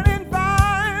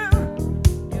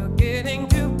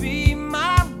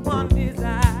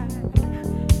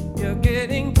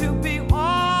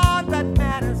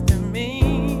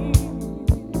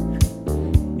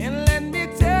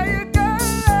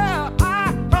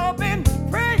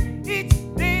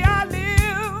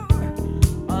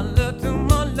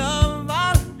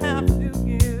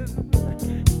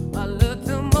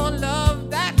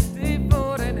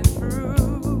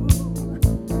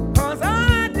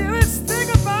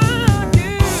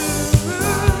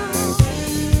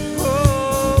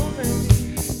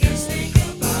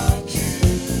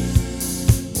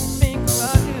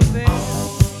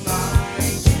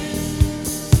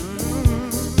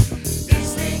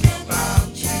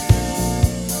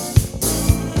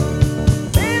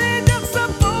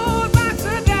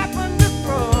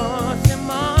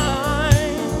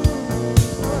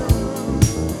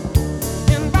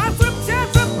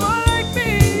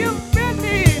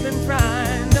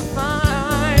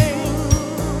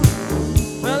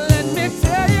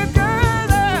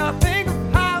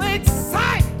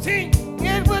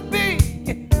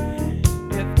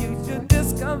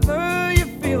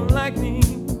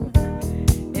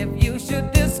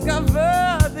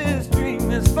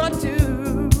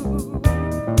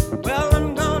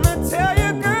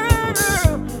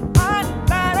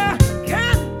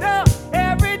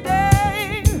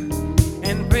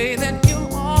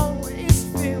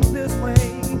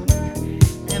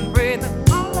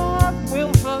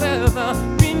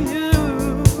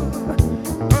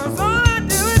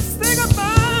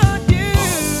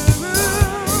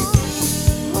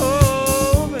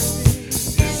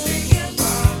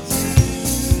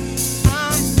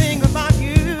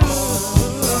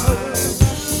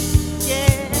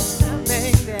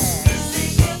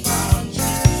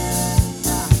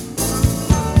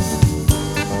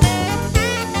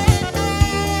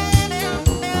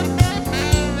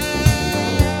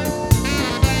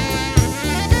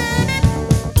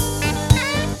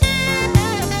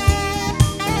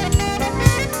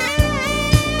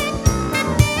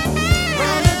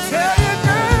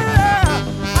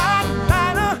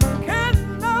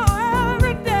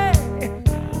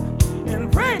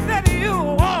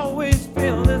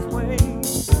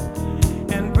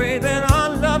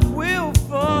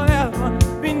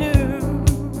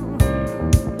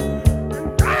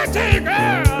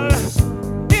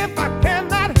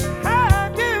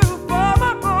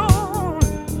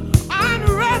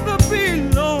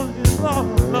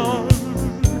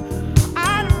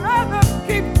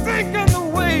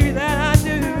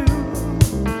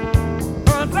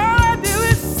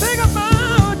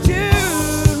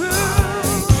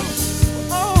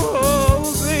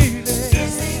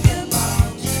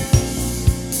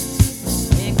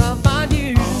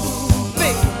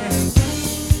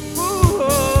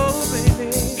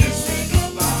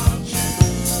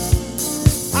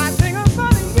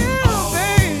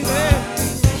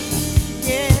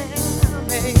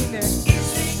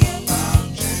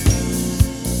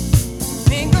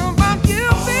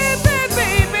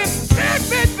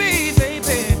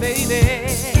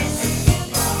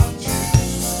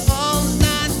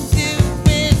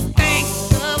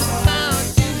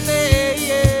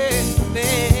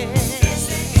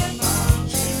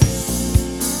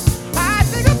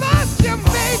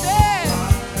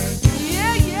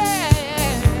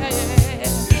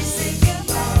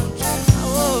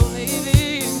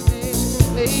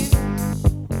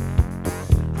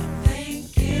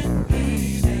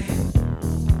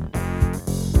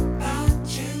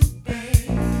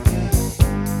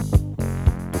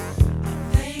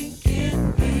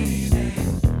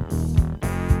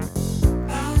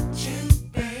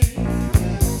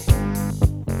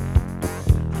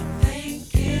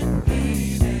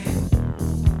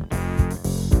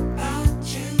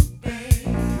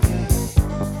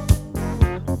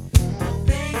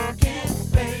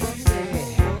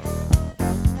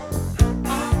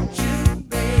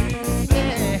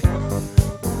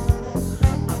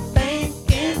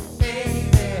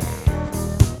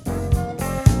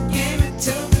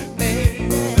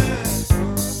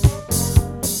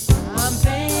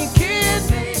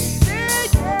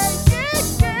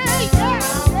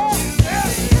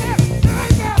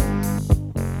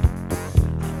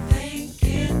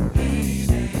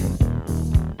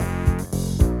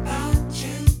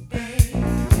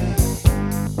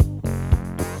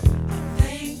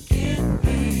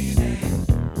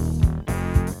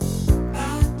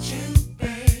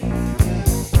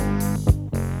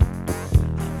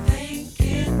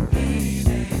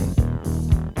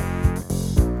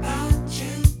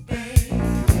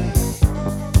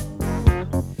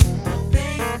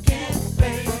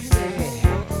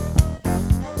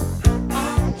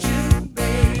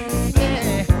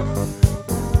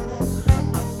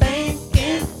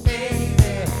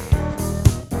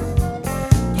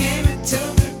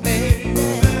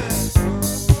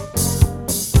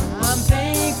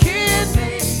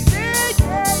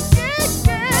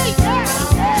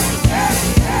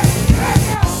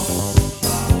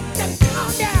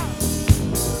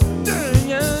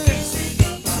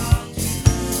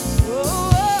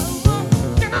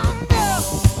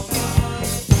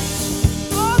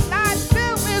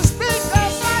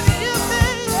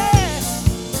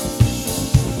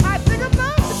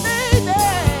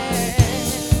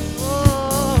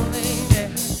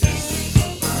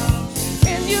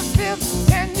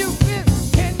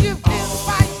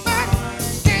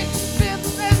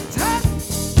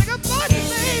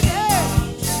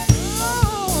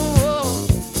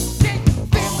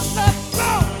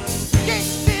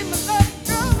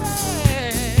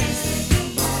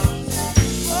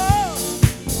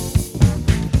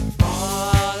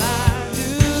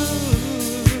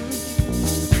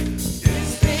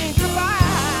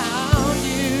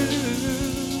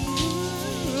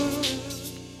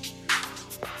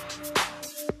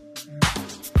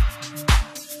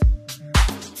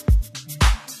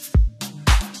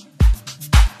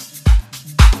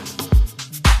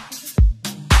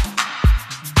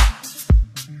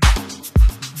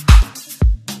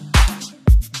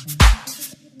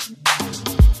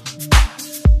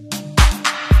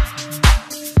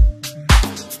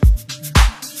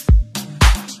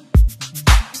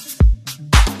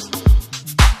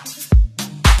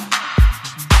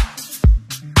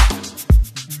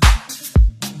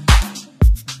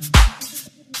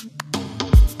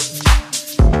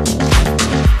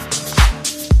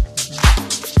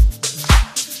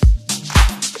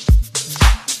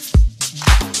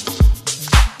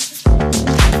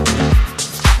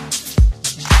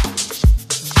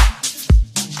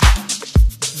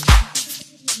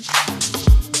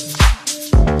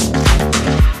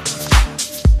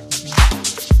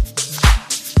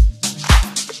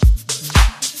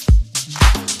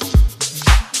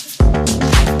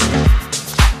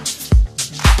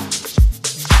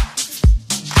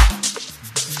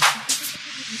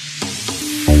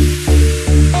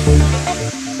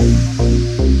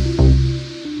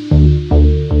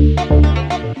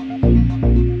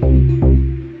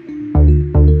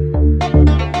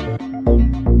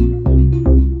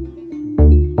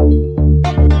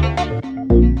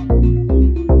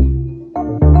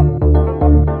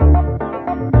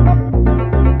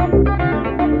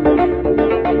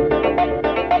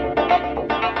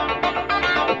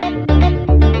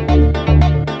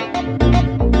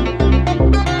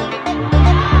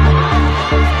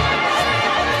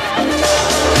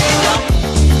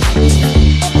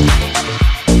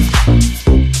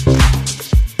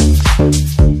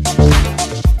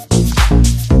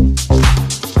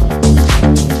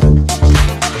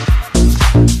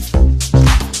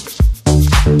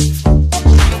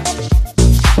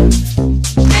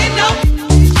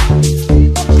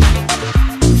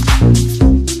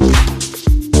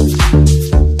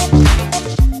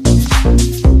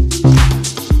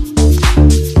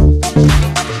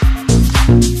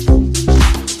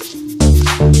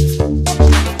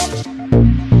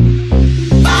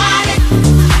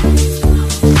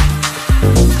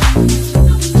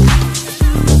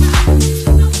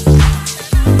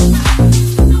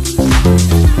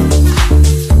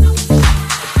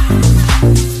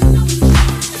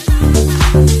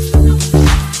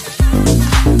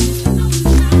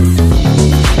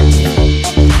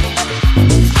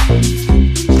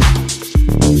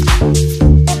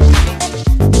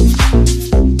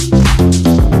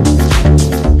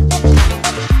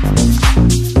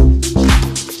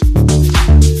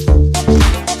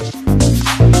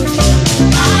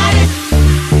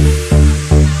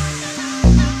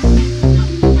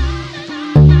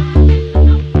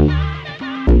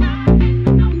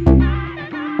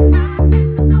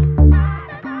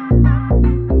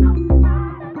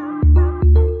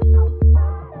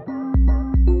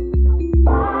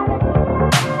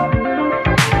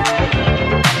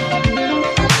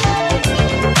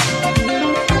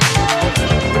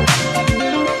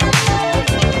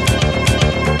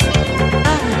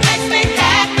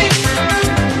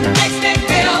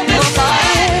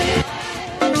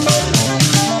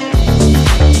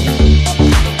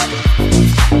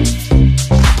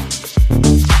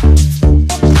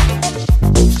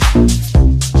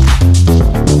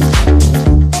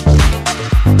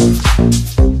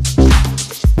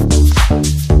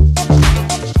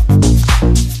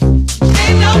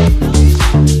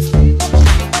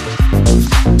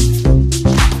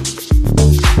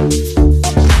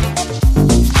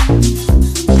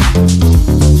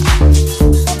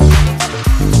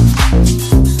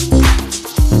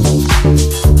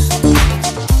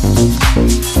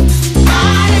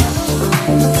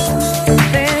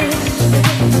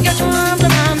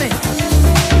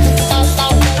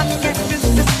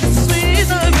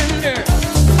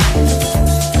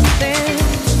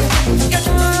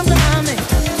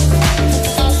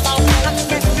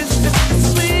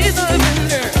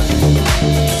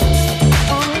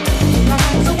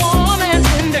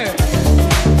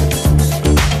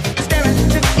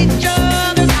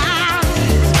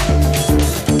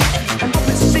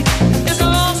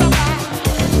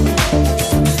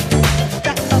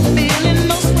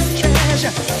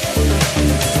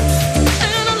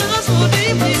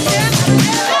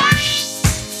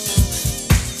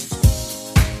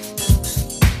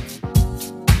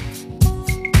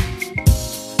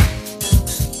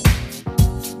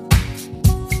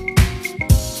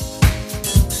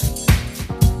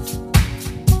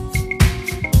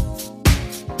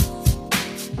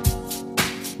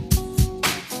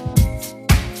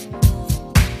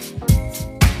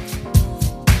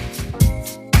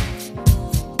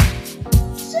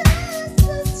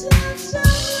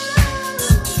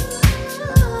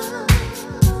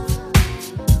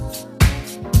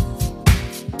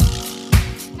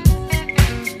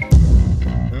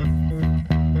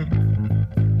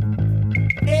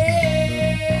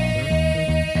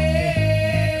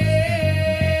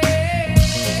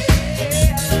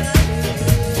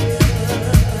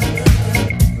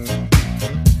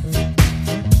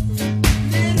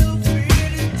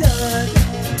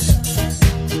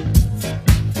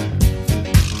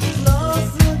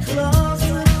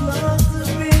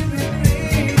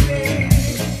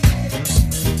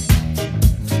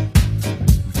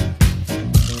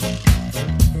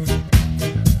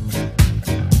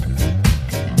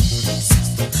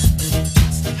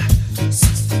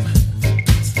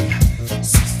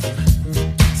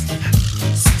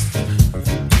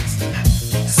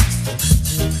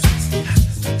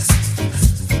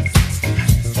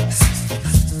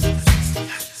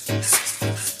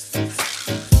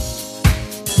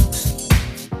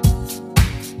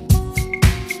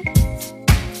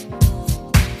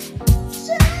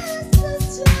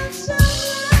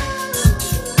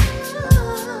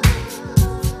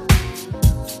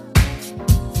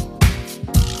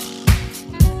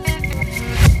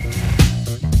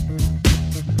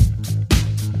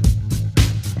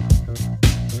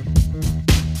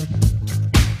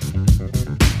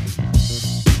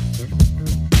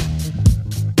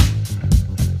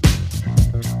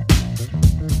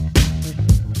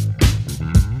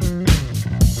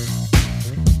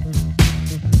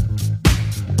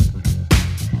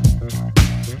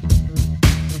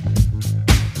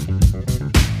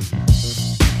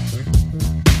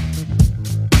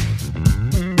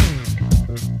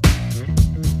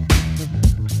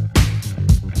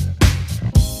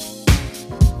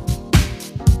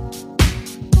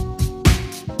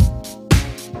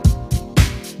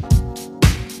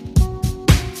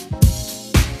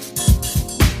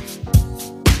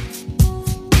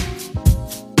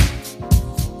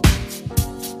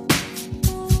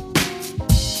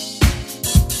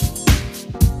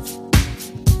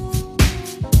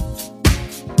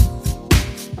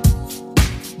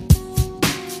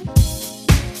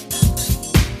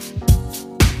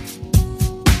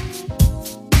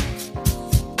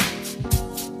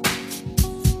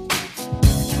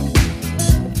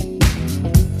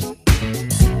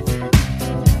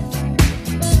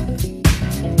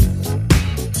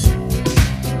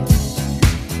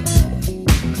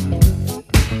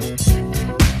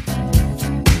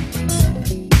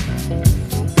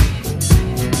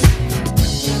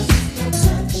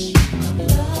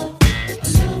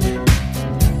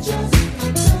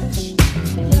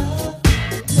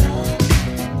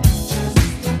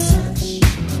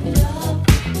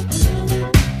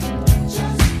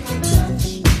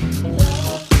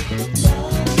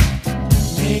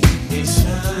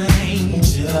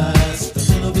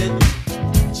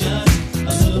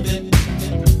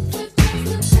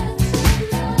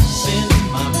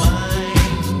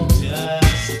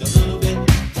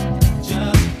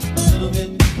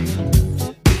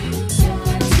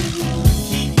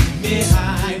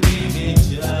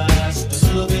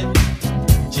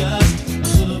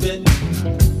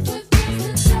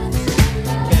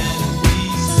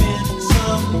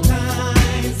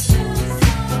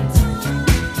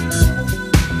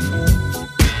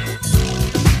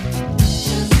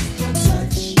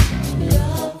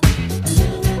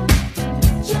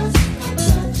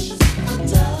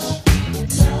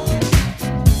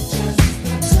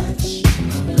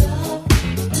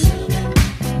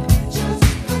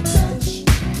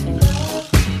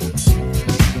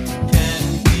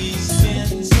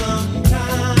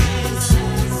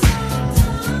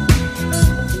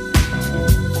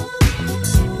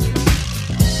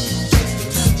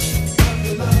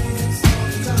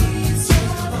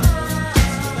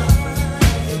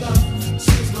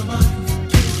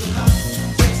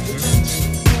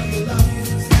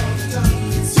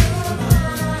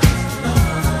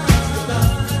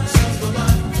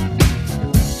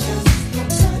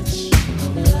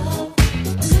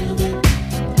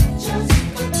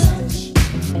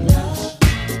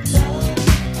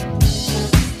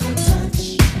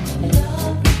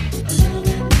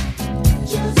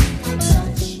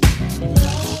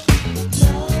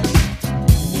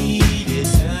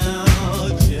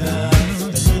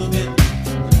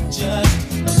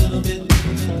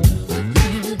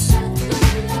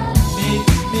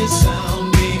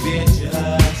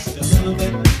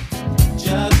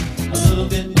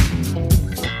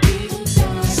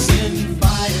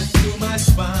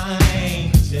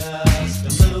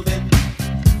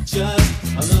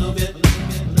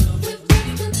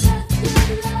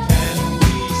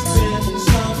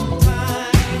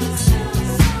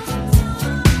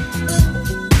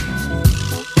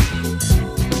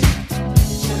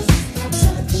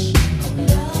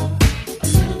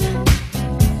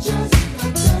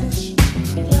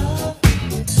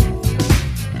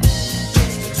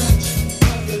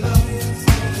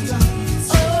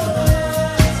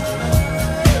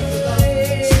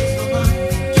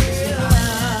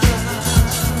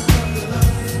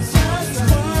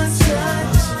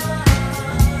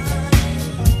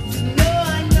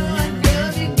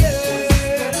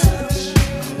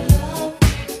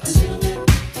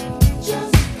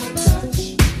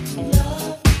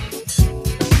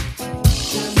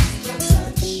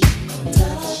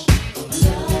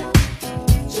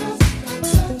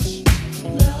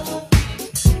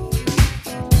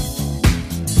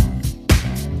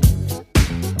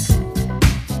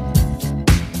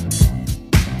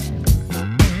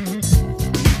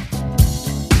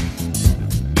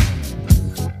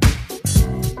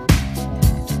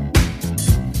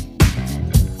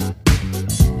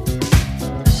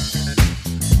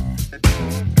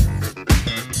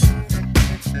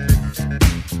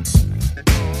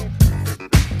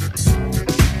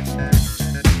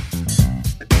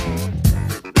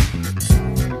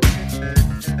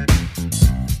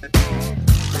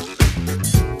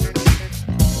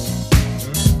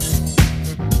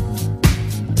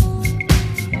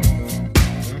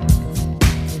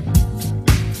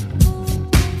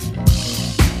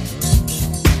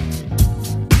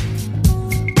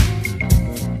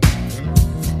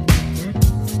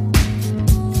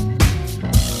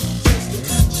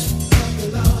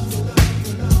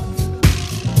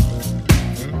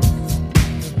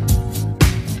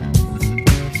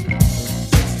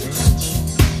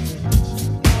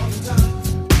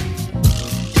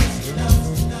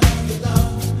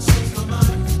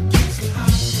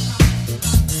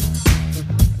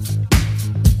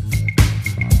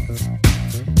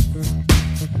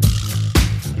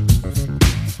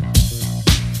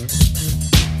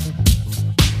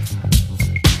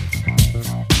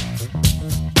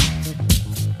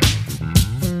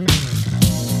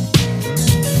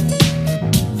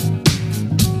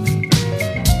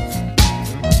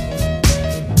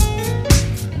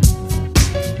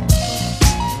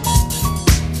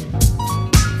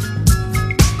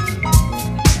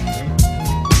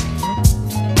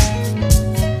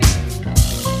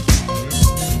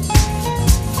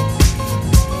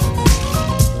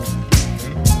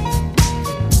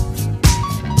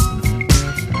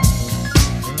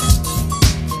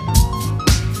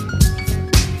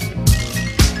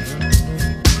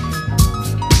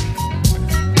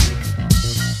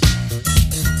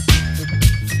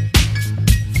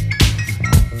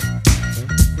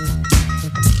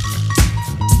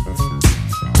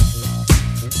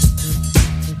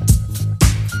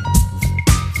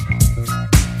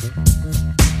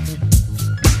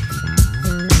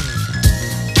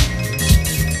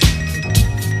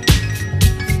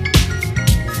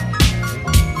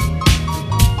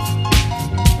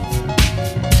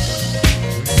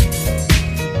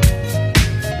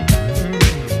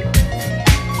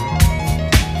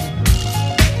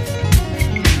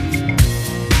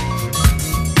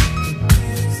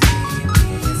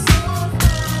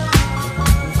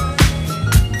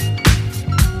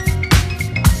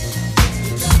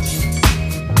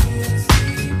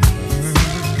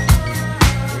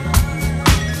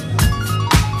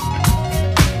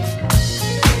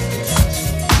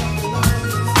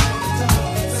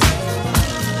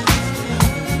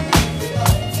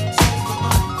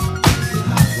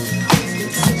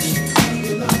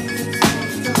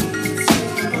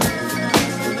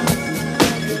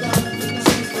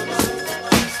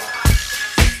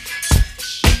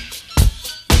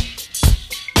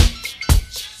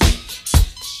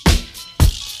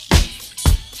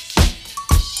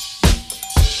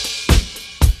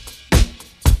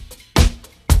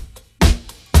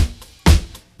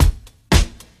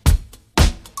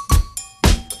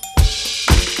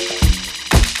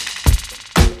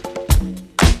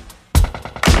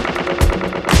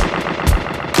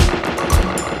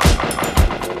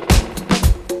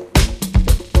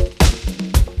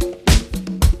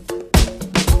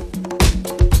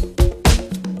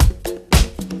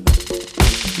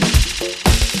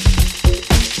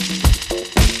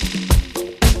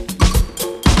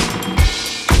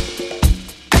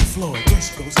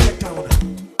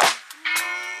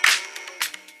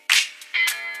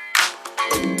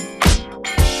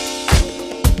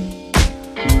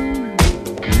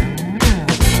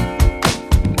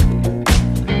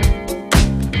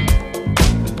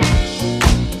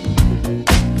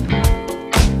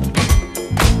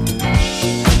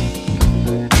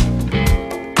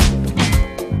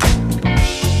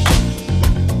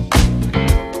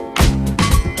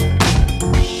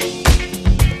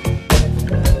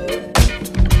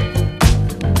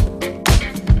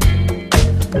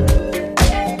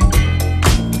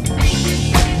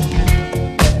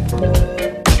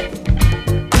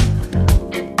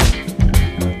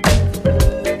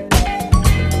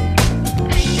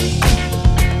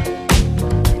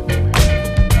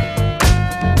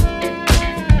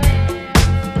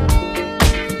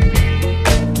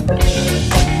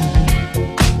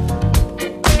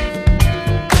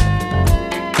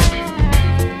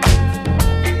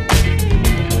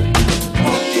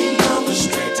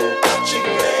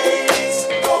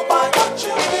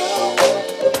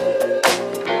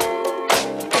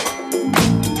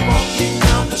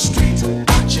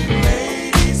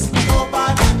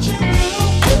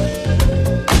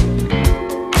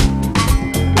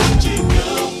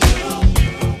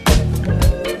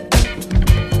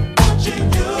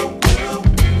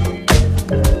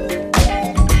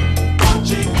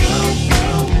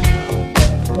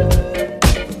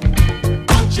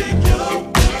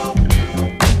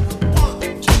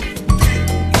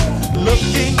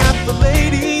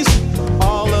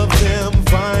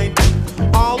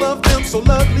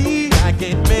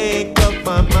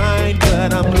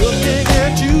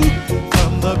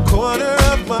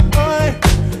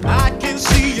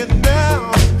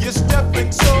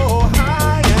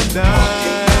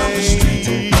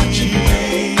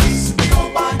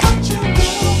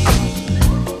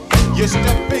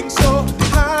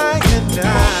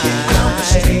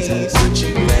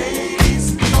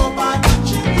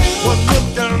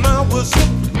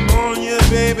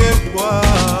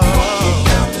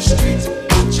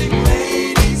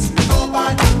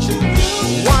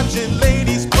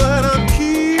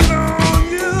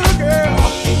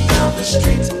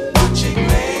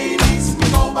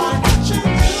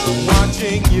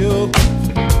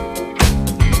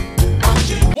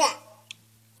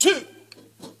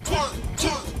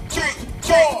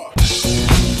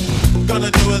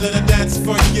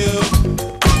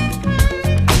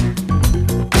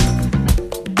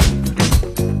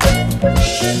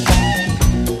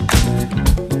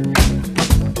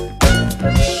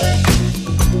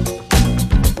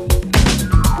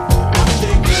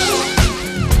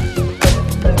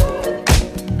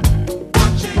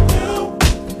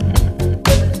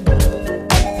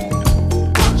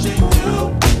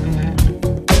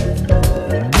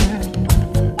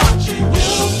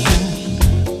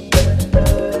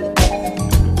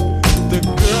The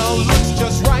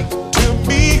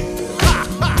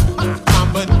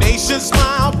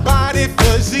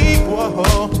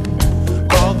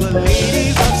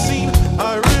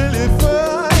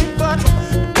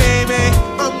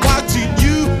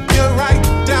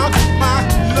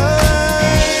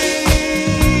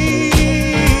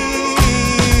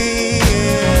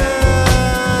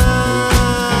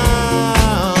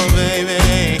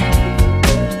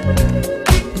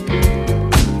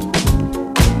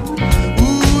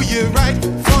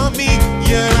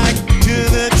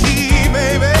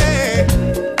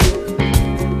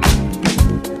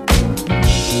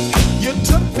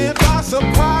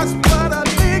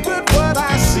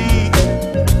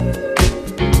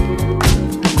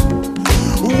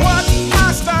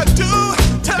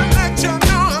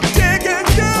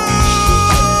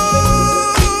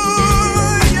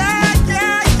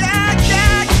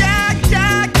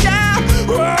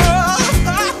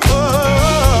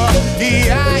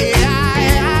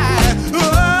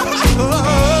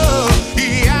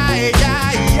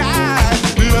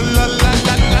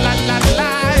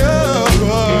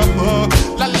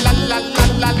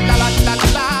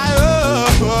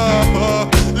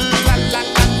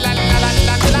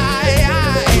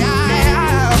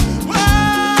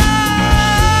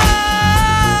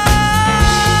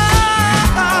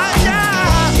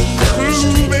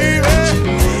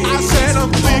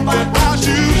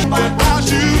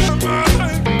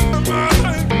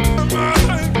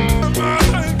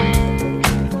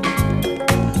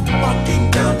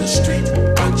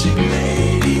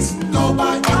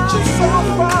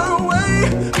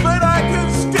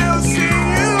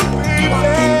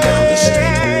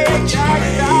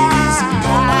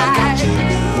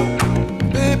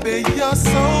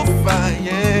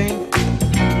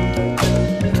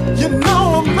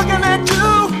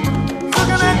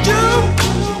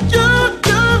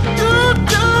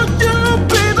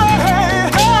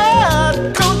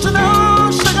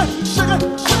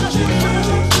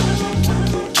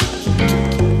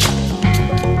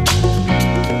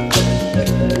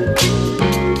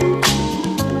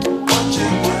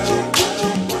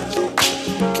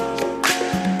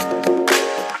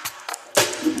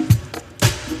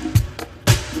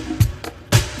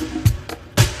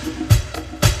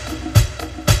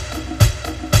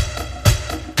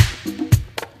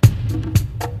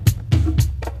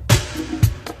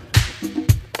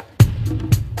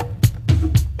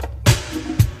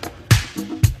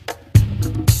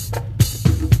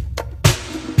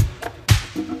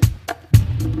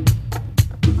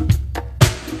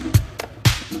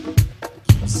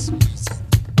House music.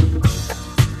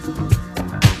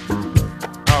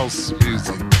 House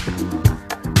music.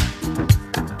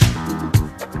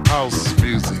 House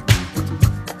music.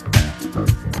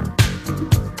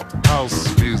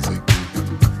 House music.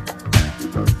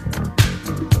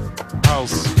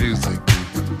 House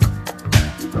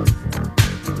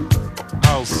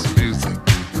music.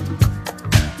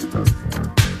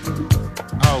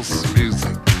 House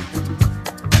music.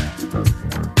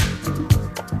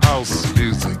 House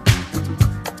music.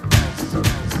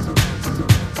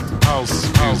 House,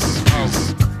 house,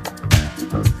 house.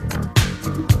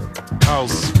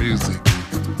 House music.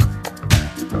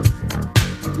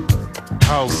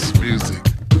 House music.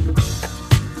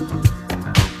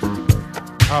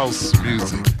 House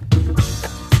music.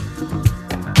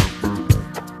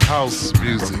 House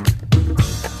music.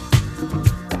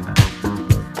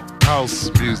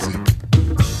 House music.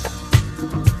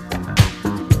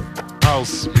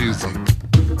 House music.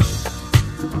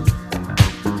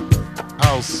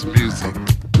 House music.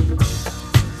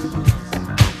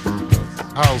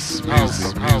 House,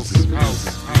 house, house, house,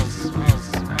 house,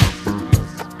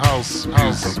 house,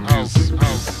 house, house, house,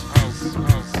 house,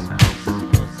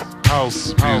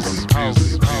 house, house,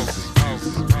 house,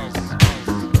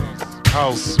 house,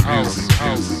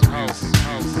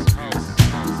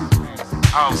 house,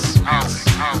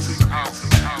 house, house, house,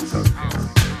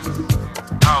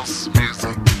 house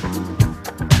music.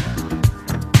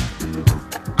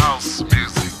 House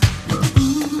music.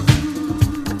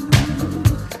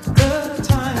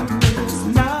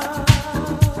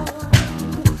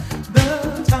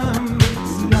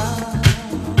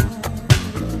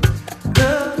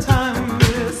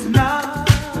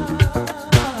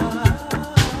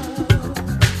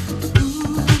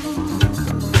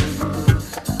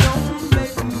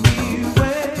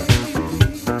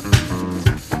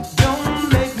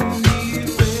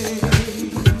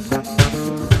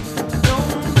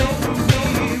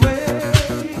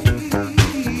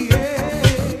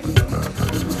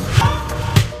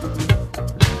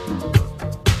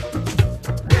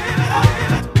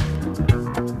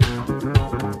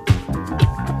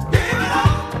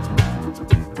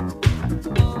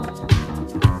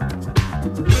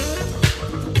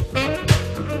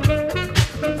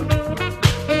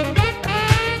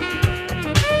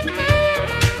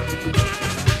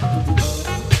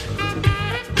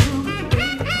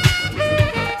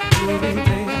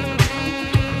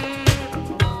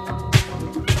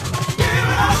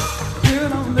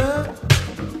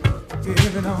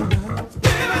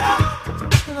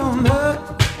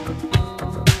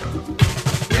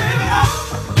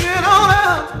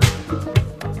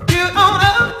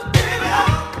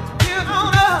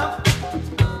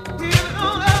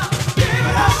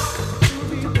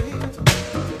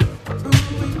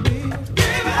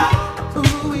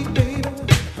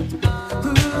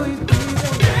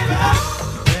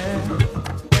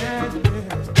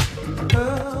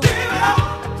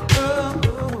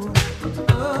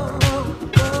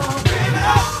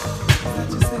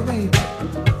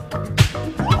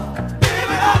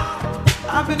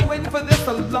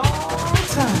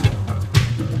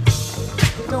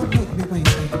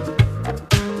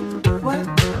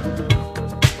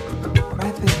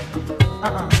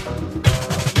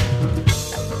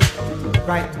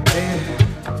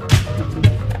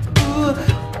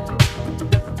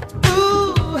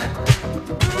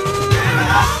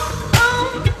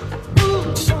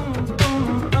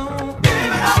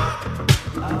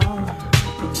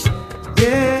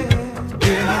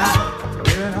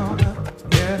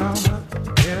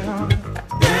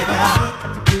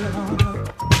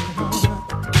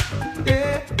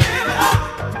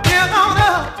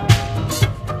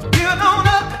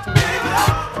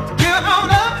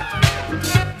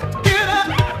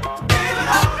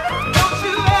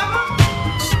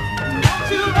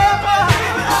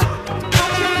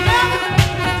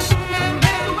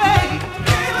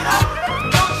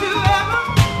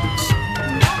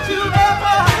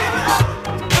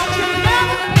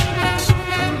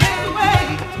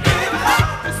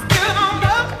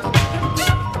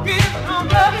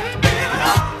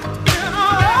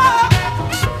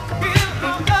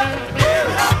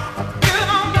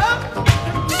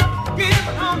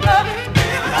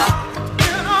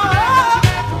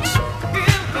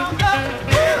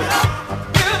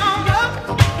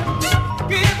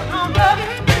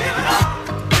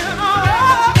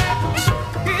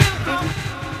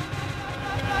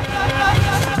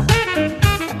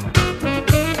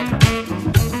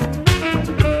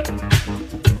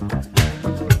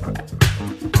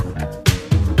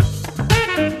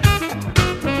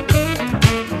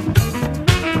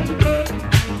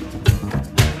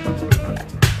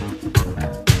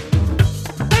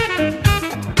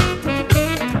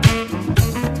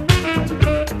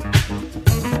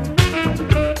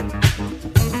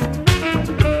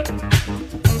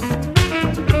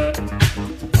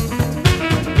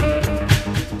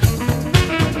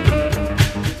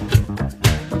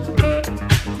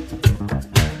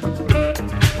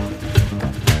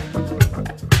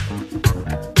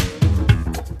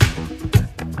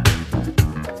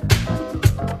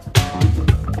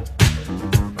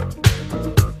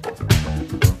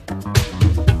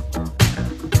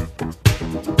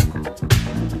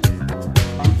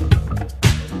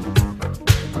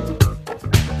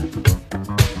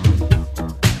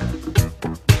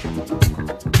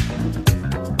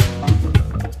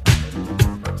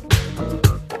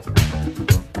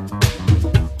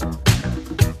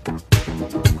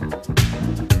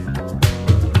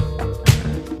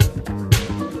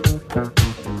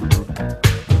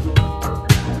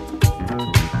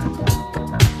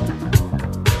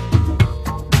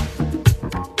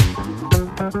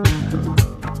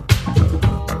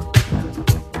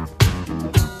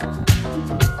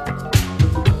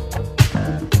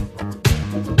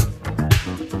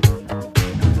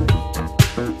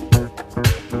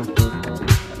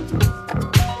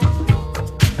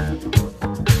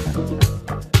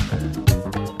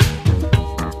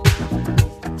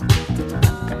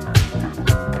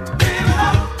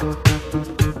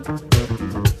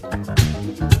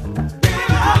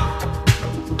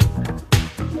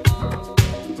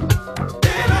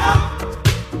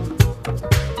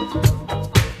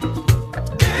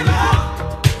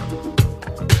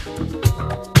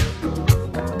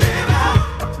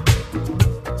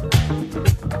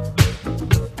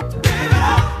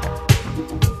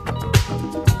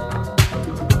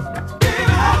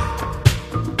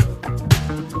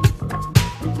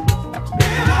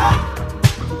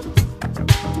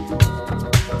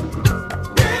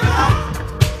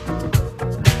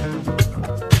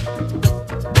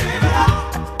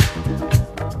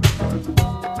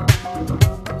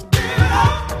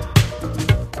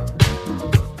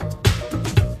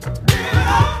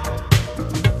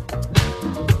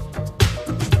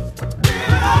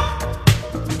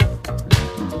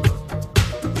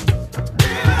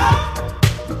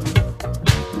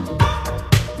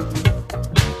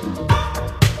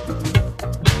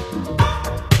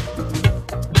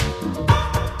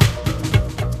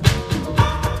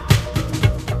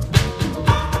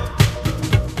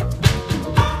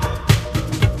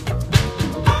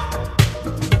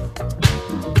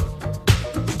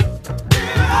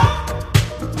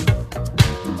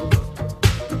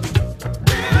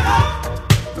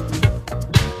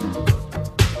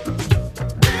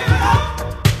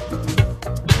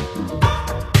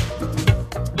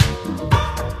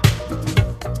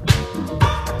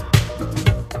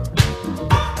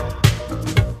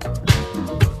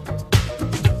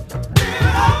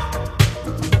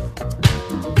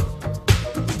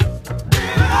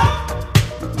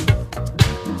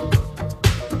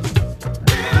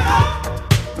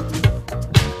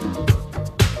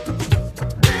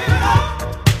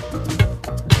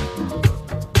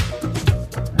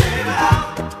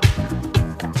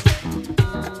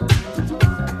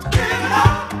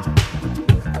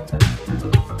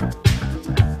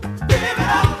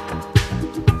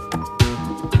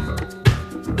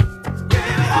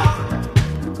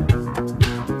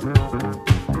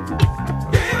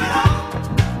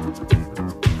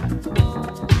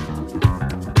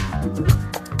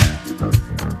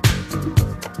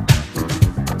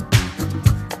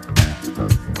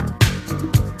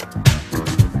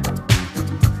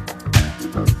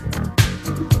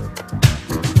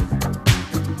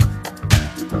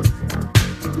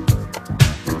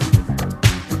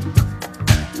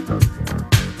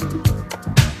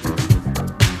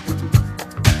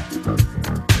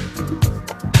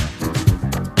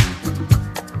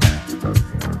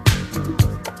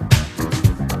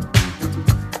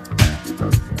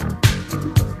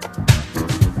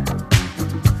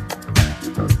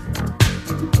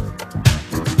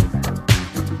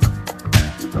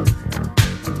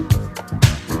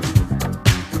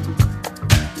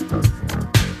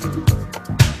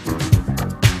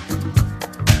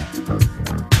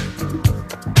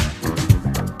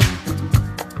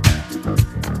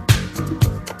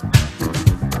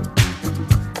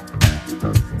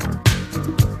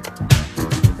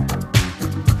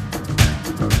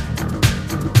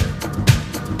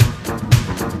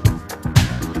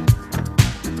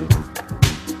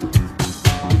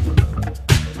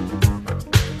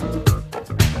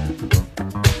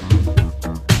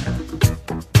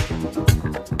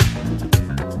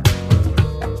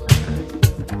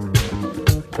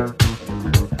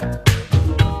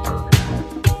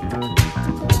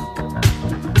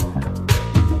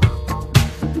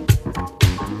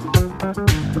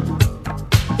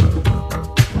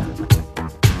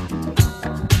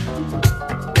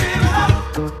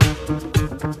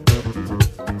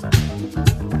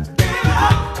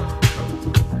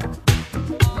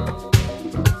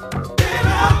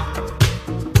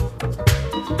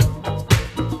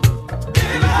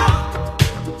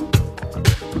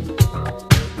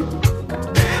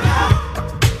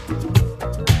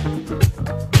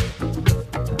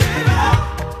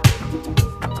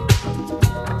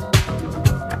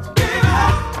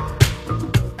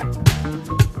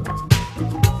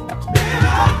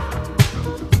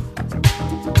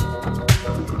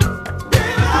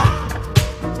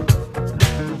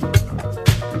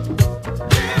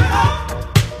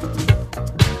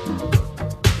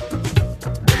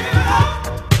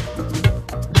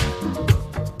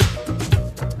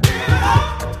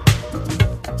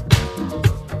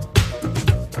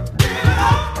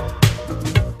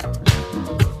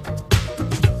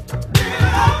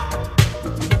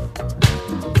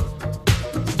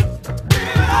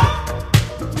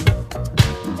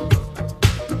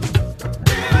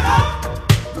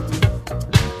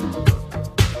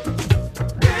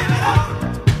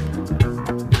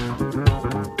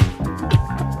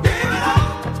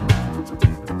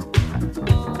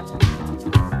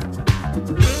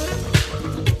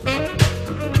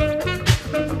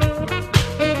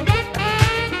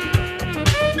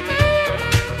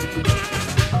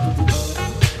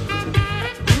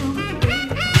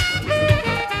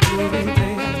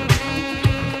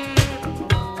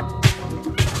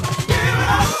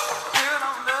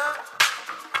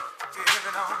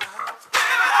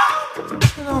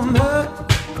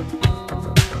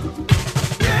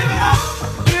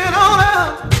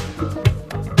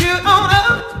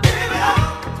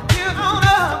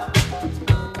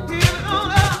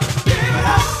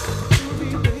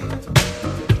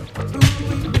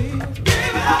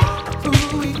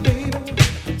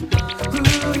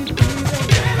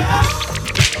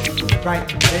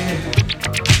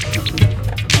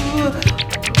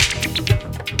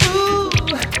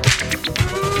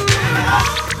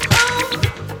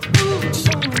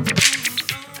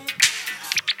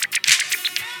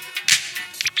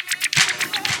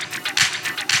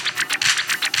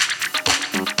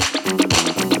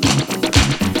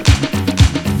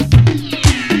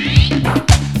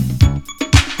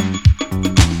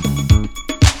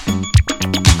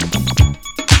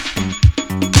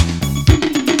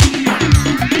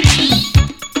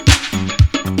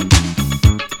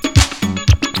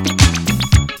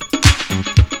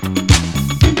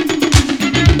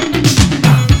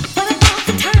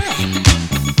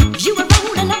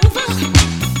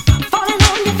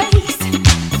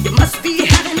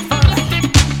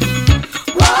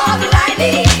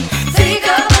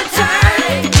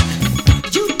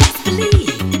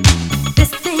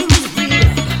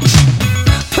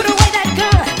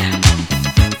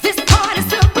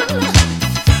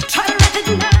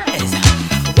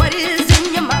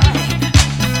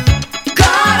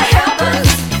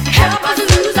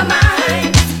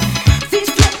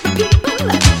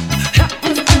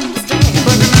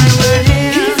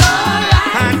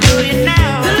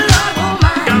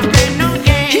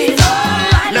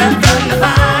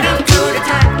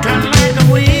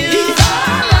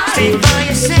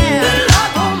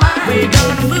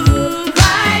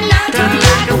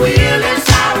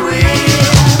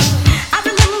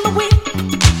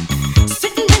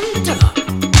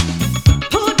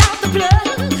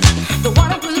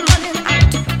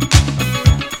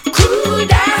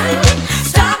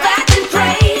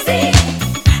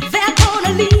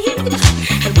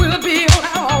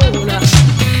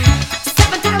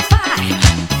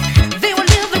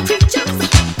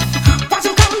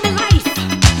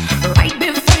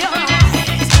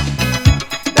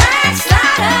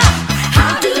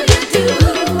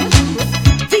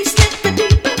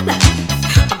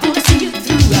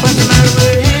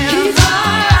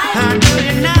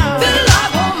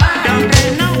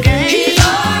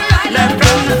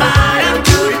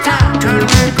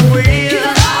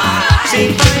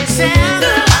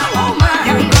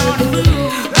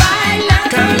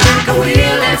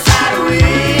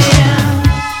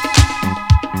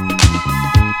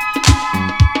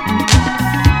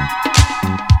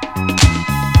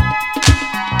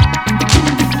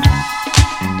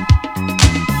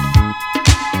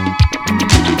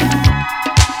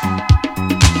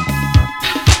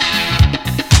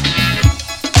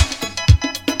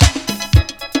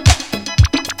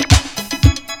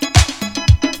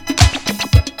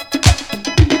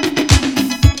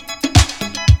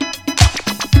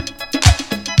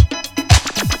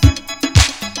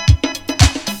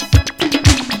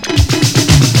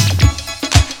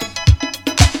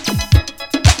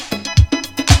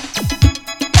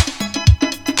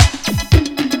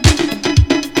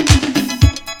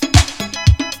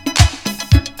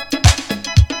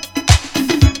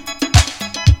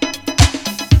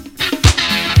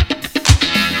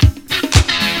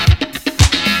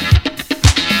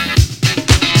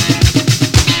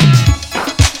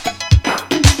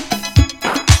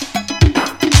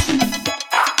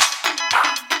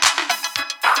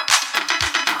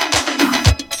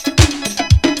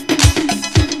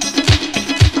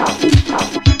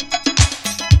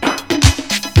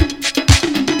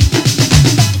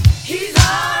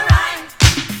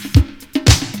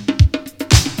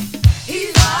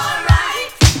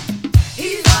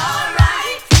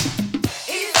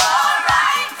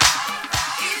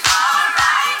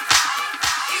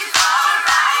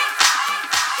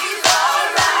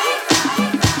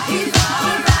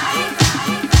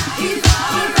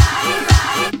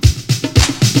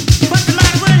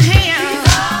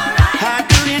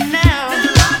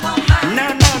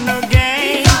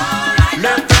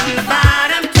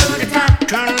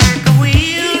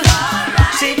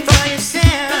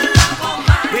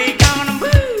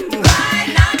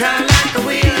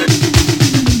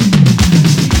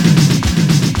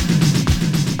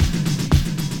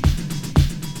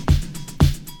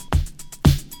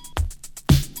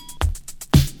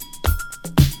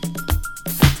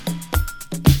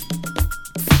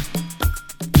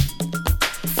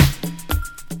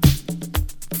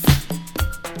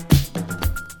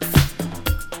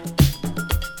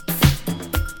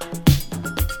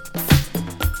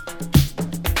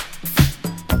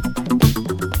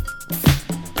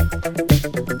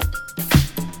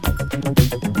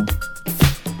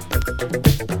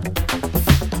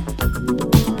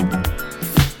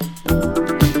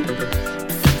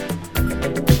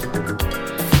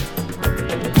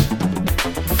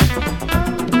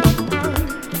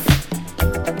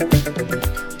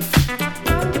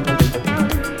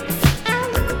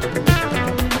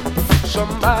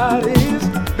 somebody's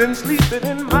been sleeping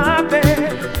in my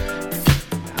bed.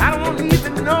 I don't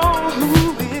even know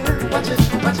who is.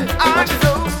 I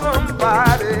know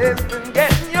somebody's been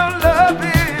getting your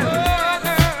loving,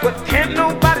 but can't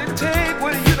nobody take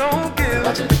what you don't give.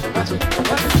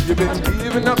 You've been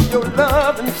giving up your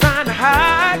love and trying to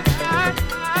hide,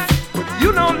 but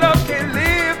you know love can't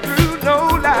live through no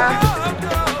lie.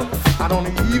 I don't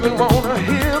even wanna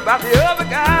hear about the other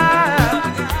guy,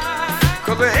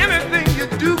 'cause of anything you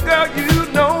do, girl, you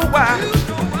know why.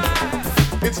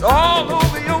 It's all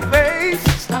over your face.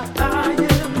 Stop lying.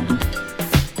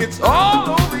 It's all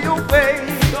over your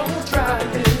face. Don't try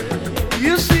it.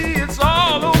 You see, it's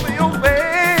all over your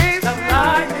face. Stop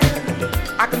lying.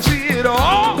 I can see it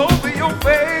all over your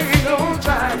face. Don't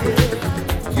try it.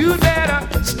 You better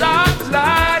stop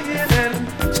lying and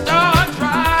start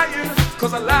trying,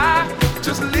 'cause a lie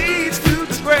just leads to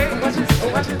disgrace.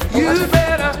 You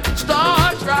better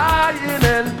start trying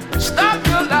and stop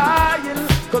your lying,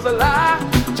 'cause a lie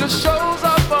just shows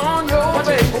up on your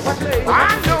face. I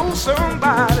know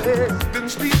somebody's been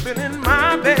sleeping in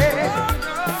my bed,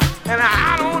 and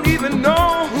I don't even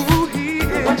know who he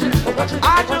is.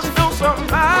 I just know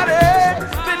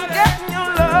somebody's been getting your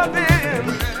loving,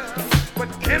 but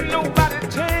can nobody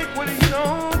take what you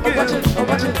don't give.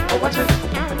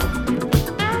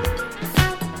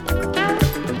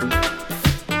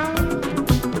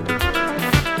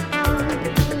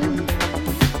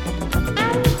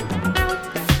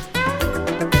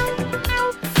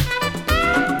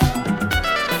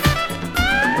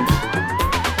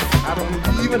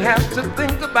 Have to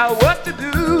think about what to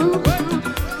do,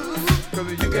 'cause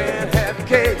you can't have your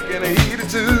cake and eat it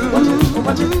too.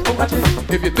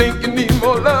 If you think you need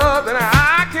more love than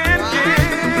I can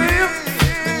give,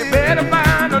 then you better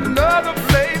find another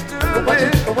place to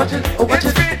live.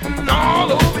 It's written all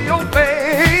over your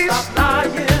face. Stop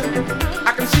lying.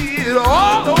 I can see it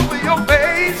all over your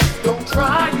face. Don't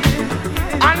try it.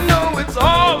 I know it's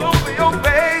all over your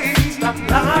face. Stop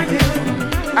lying.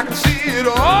 I can see it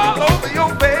all over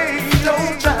your face.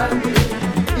 Don't try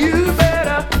it. You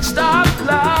better stop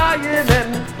lying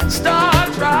and start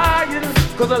trying,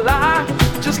 'cause a lie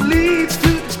just leads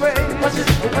to disgrace.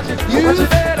 You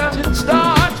better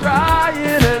start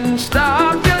trying and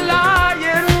stop your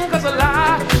lying, 'cause a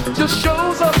lie just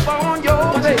shows up on your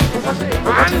face.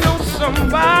 I know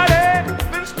somebody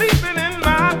been sleeping in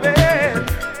my bed.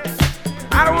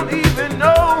 I don't even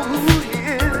know who he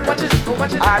is.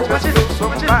 I just know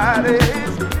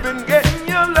somebody's been getting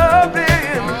your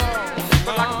loving,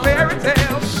 but like a fairy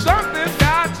tale, something's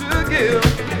got to give.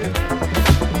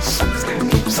 Something's gotta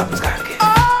give, something's gotta give.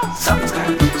 Something's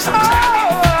gotta give, something's gotta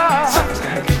give. Something's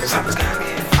gotta give, something's gotta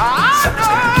give.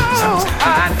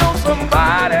 I know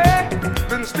somebody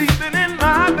been sleeping in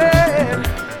my bed.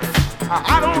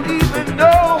 I don't even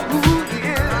know who he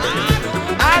is.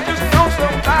 I just know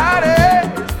somebody's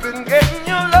been getting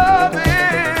your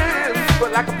loving, but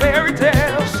like a fairy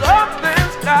tale,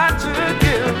 something's got to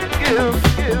give, give,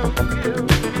 give, give.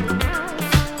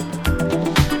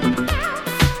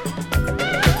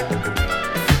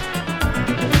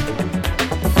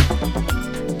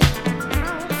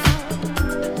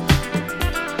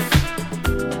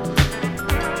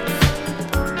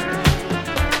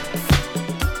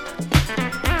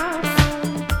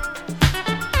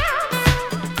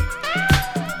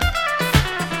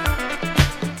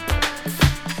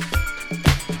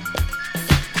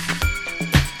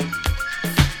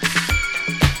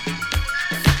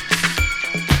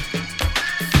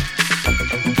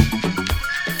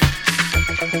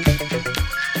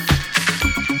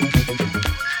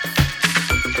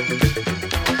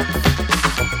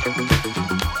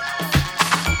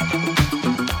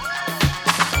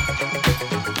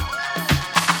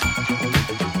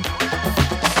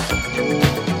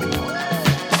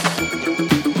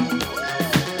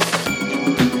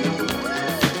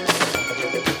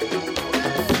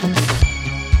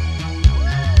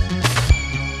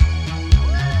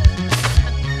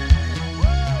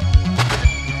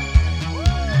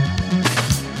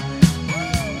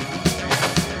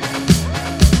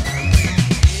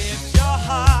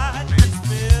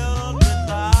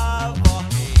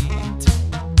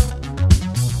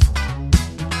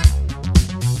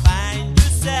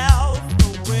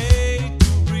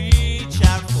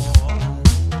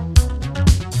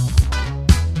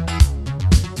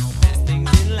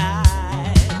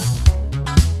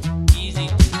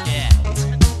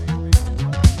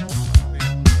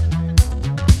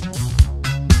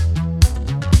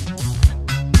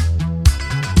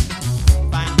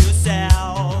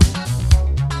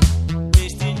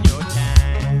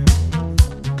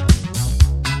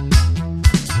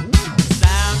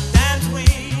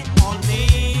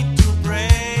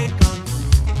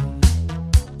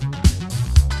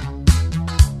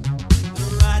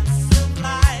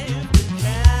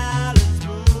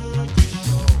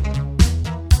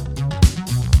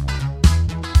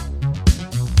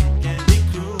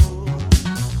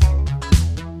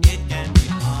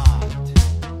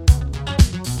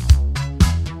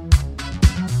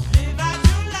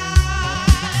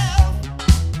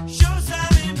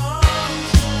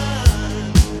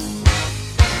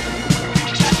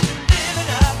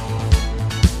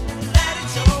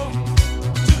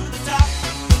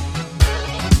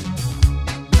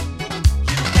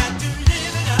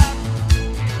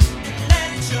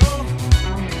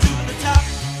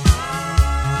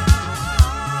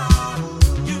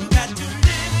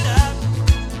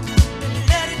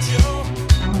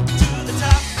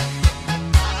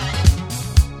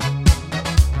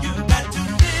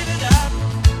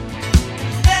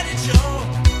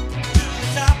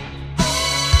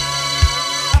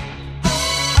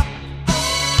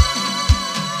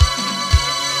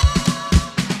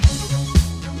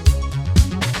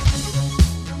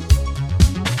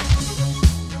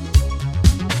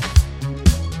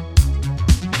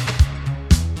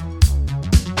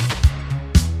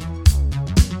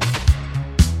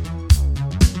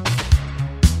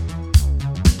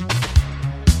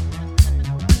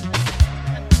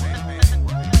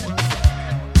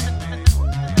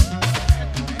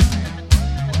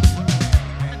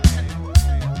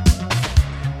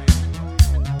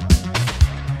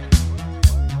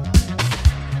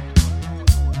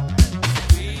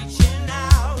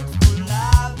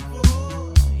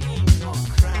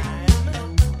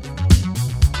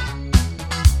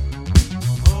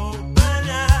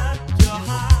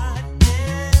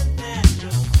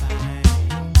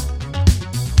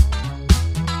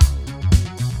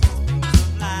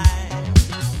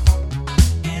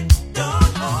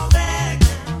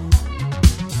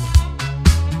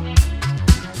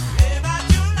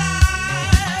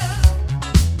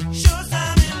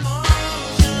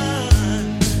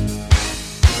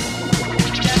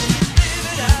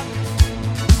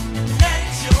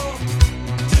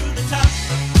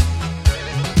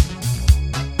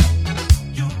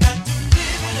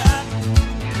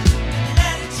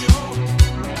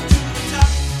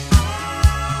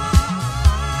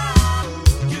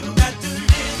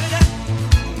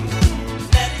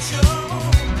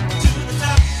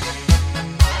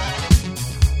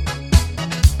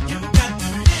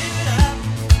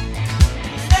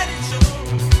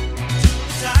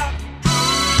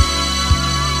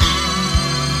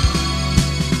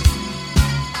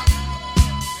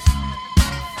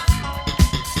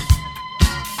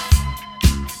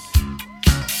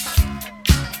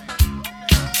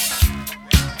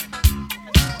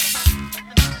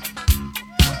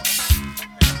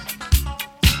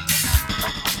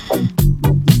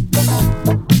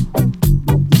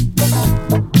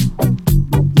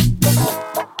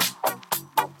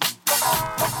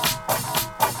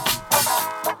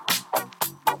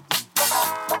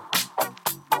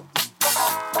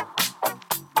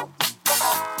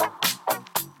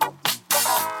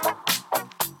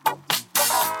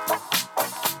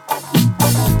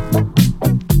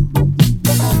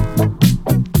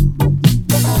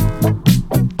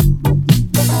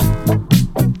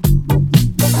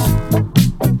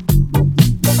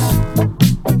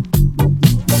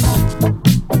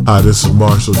 Hi, this is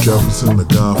Marshall Jefferson, the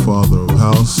godfather of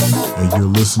house, and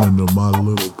you're listening to my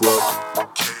little brother,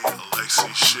 Alexi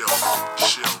Shelby.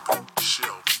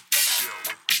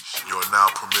 You are now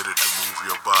permitted to move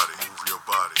your body, move your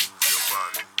body, move your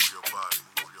body, move your body,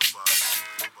 move your body,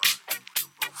 move your body.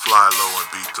 Fly low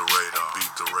and beat the radar, beat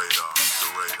the radar, beat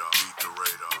the radar, beat the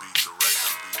radar, beat the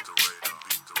radar, beat the radar,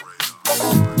 beat the radar.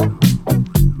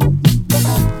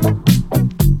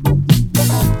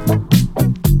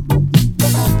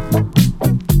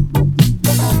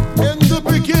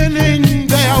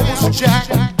 Jack,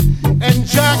 and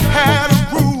Jack had a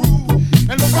groove,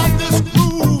 and from this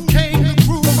groove came the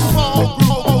grooves of all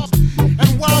grooves.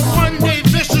 And while one day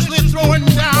viciously throwing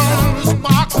down on his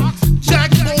box,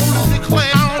 Jack boldly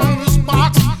declared on his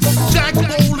box, Jack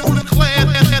boldly declared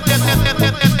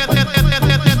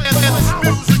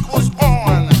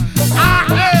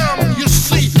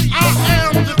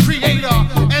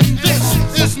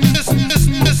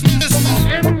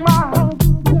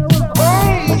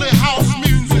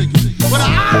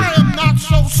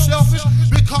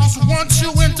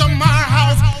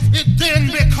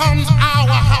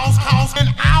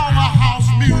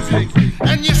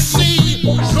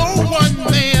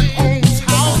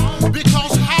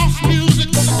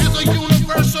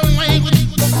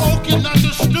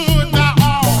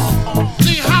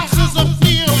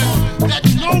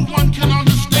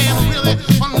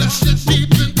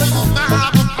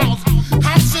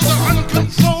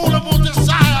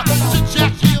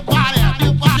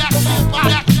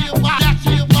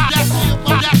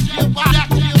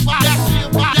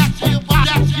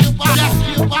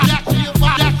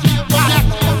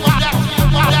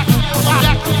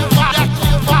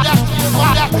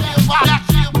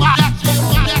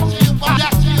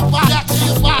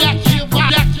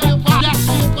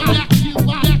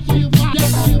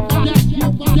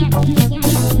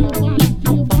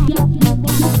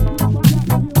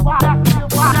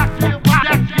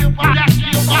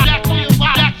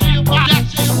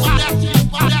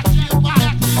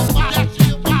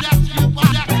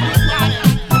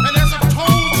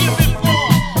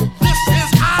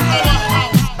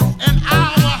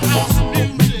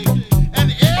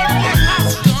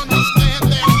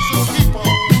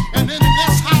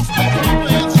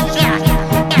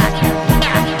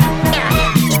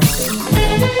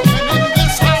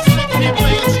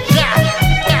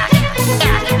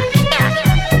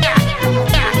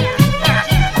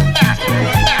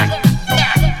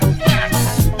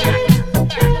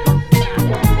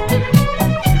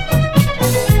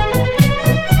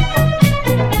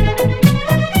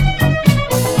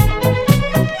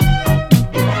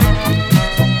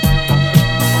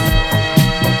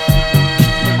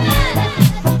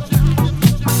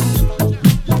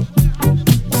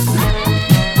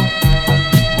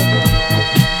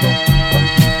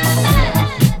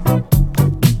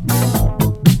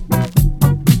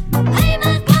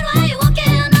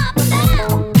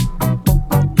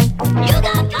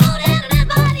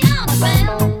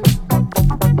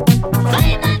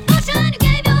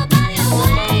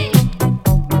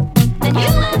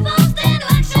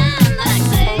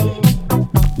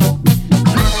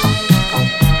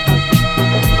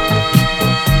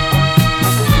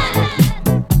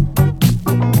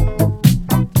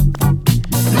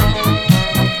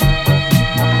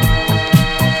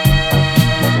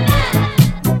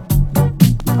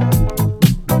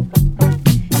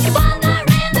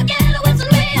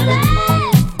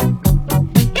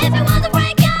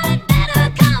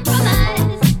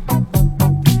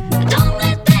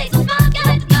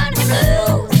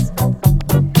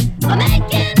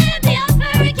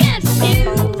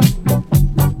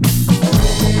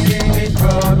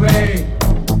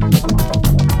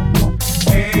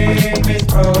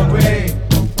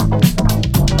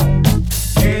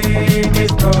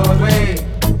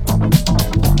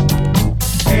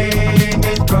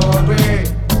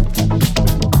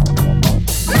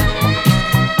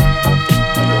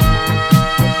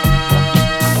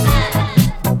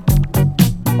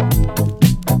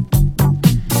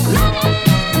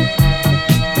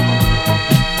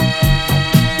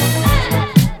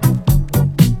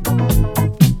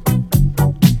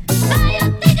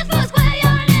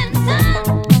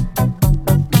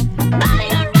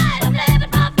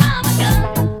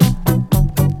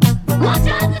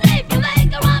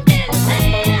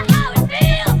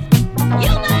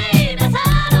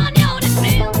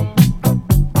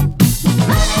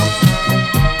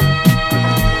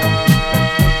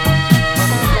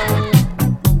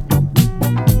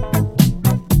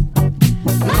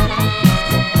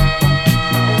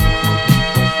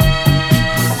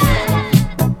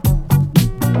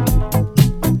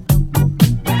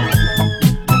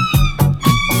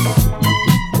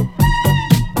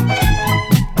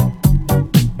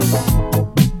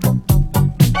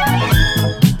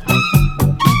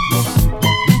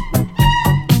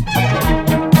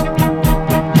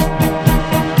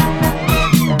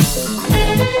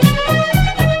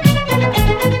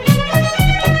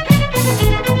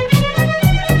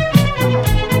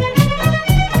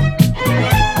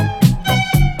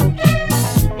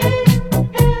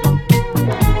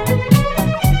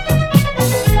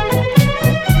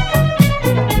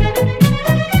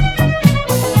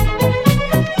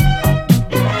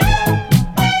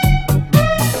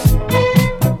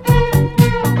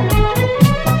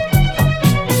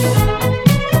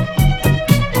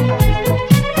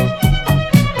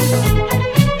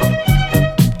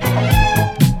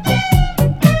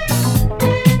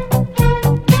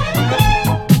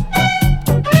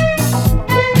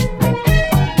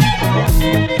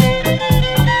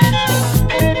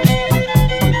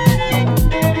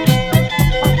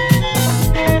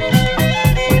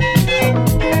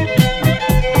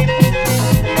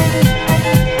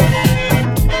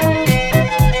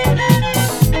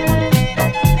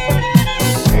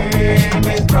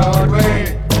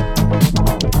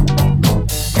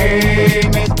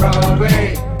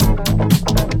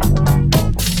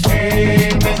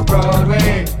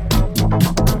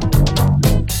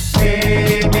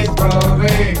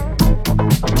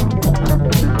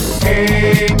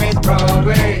Hey, Miss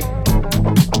Broadway.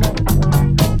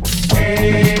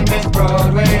 Hey, Miss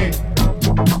Broadway.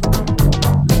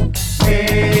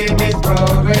 Hey, Miss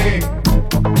Broadway.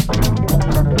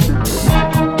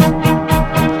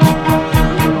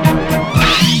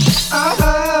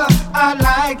 I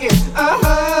like it. I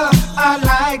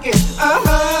like it. I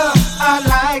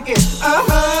like it. I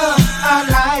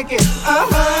like it.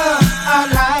 I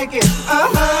like it. I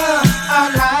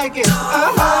like it. I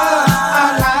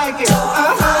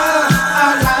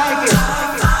like it.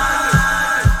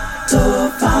 So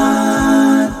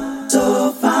fine, so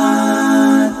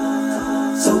fine,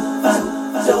 so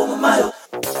fine, so fine.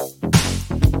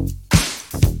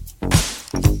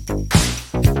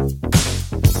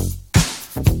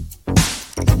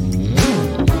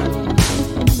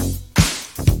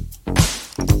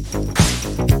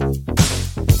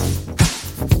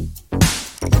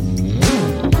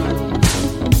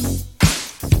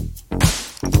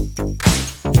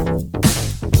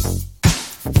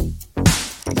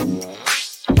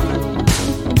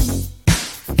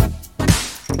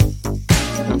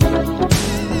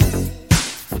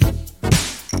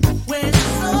 When I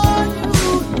saw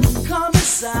you come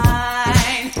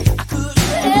inside, I couldn't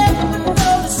help but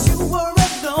notice you were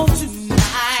alone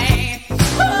tonight.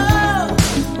 Oh,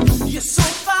 you're so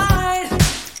fine.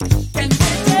 Can we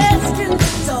dance? Can we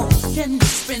talk? Can we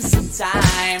spend some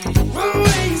time?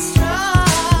 Raise your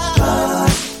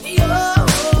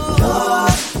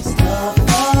stuff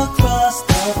across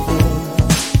the floor.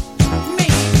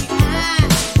 Maybe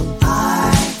I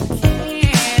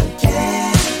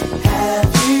can't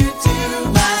have you to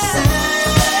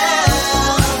myself.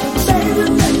 Baby,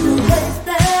 let me raise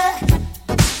that.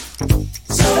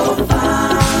 So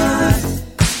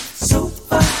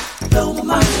fine, blow my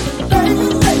mind. Baby,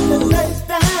 let me raise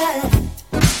that.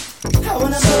 How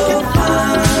when I'm looking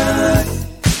high.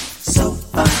 So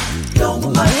fine, blow my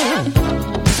mind.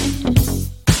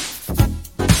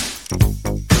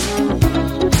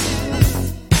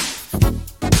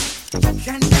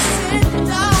 Can you sit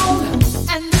down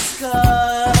and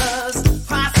discuss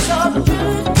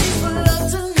possibilities for love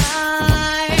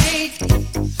tonight?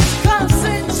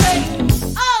 Concentrate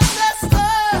on this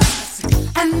us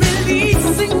and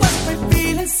releasing what we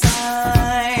feel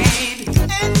inside.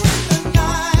 And when the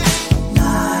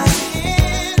night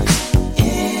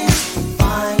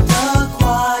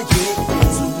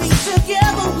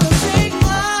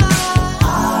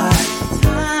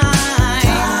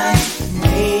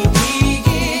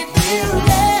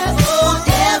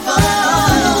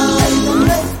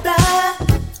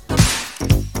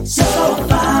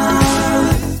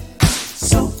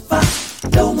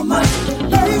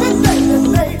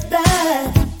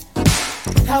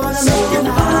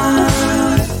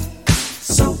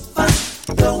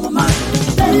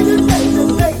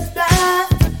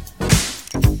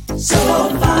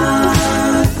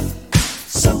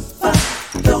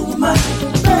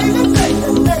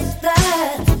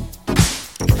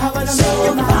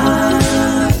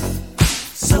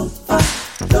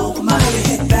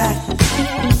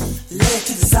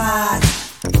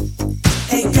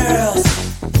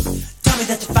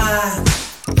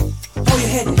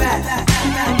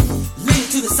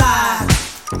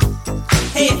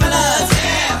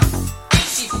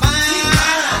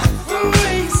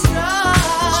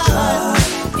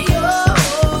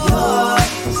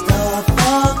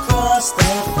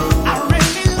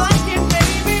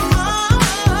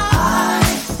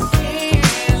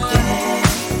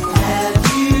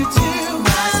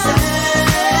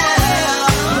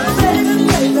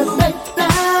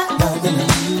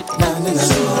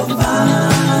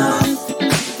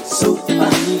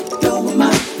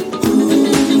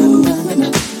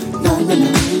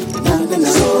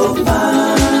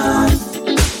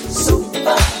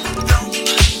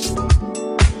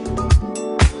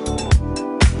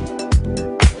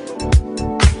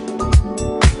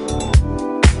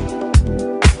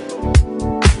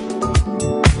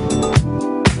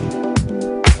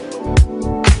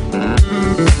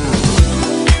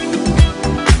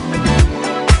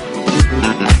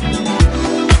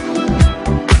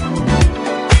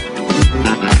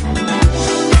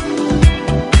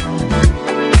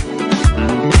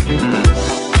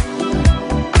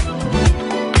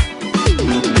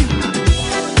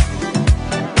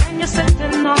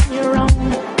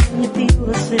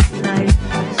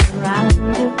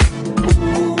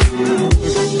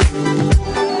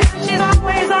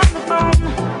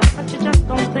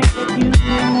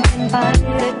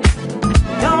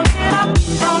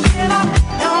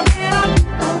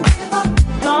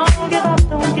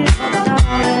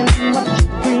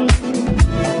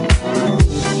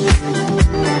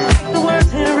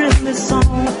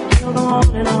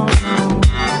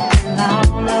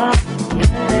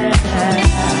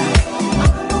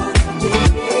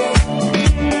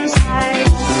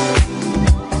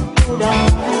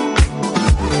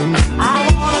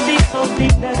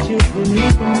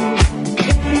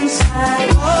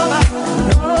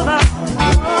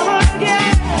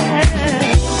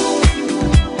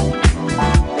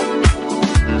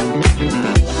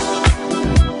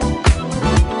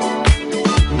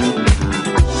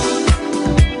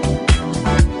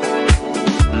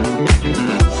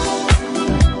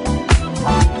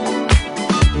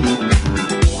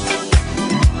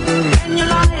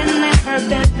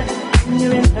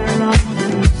you're in her arms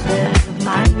instead of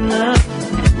my love.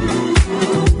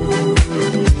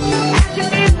 As you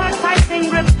feel her tightening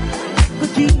grip, the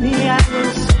genie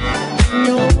arrows in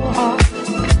your heart.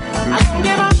 I won't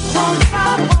give up, won't give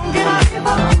up, won't give up, give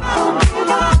up, won't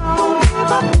give up, won't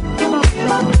give up, give up,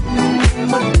 give up,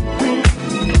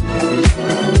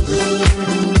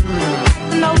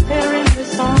 the note there in this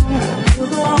song will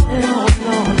go on and on and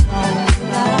on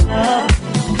and on.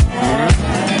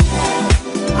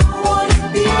 I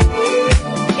wanna be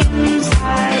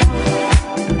inside,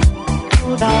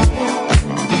 oh darling.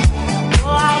 Oh,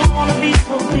 I wanna be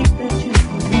so deep that you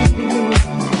can be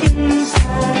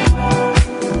inside,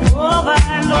 over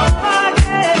and over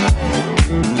again.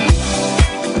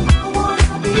 I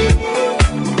wanna be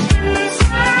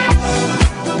inside,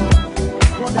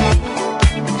 oh darling.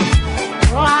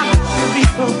 Oh, I wanna be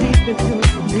so deep that you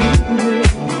can be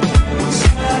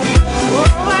inside,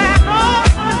 over and over.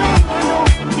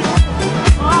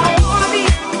 I wanna be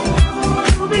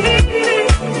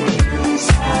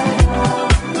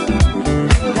inside,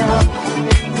 oh darling.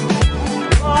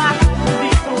 Oh, I wanna be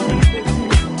so deep that you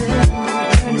can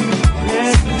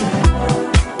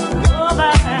be inside,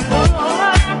 over and over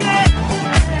again.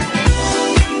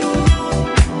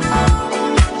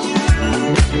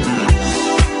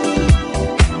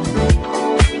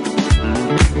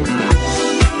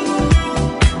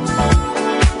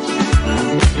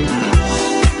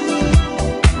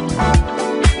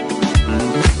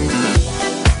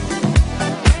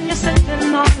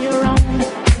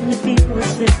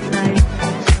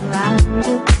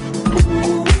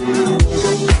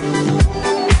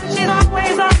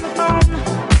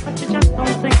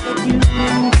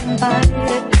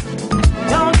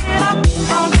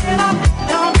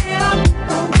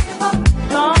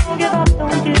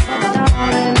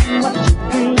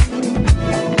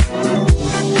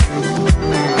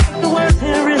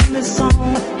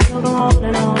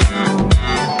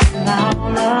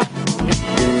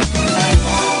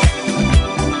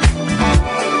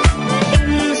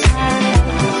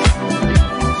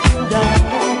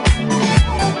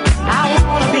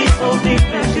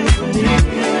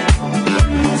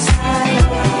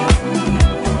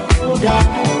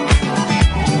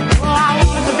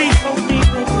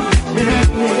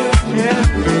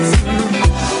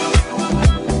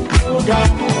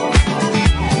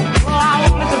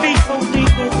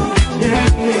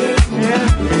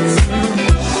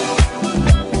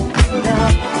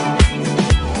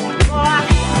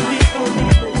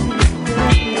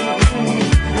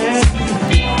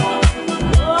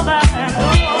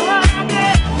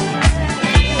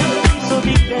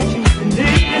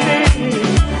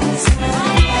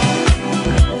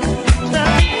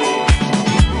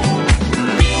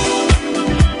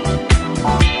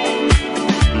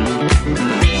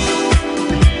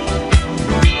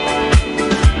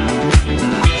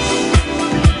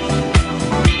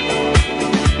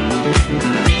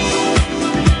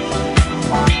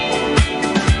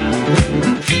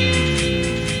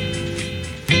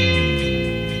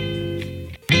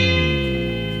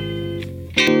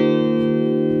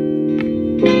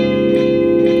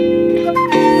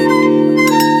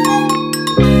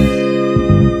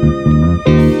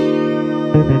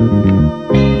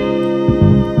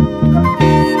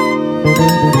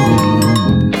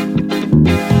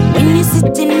 When you're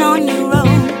sitting on your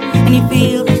own and you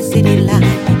feel the city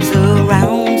lights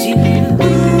around you,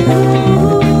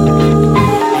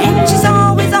 she's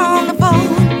always on the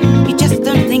phone, but you just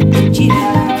don't think that you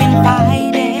can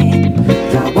fight it.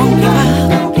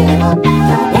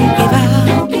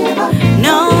 Don't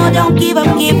give up, don't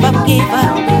give up, don't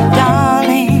give up,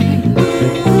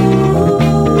 don't give up, don't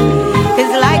give up,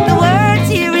 darling,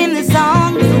 what you dream.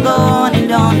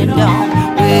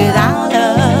 The words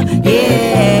here in this song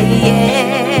will go on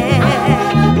and on and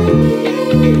on.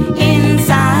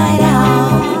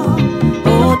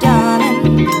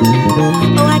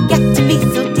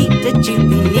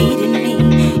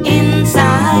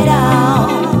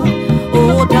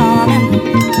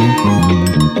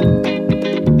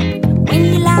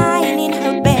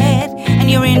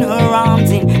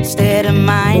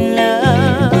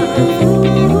 love.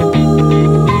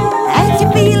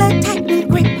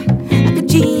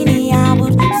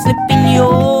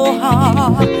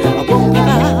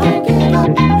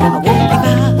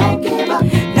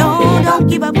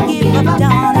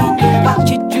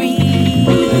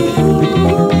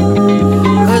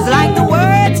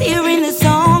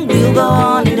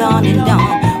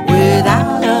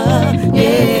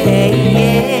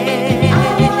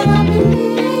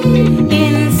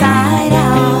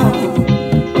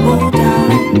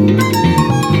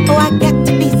 Oh, I got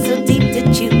to be so deep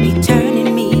that you be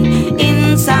turning me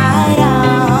inside out.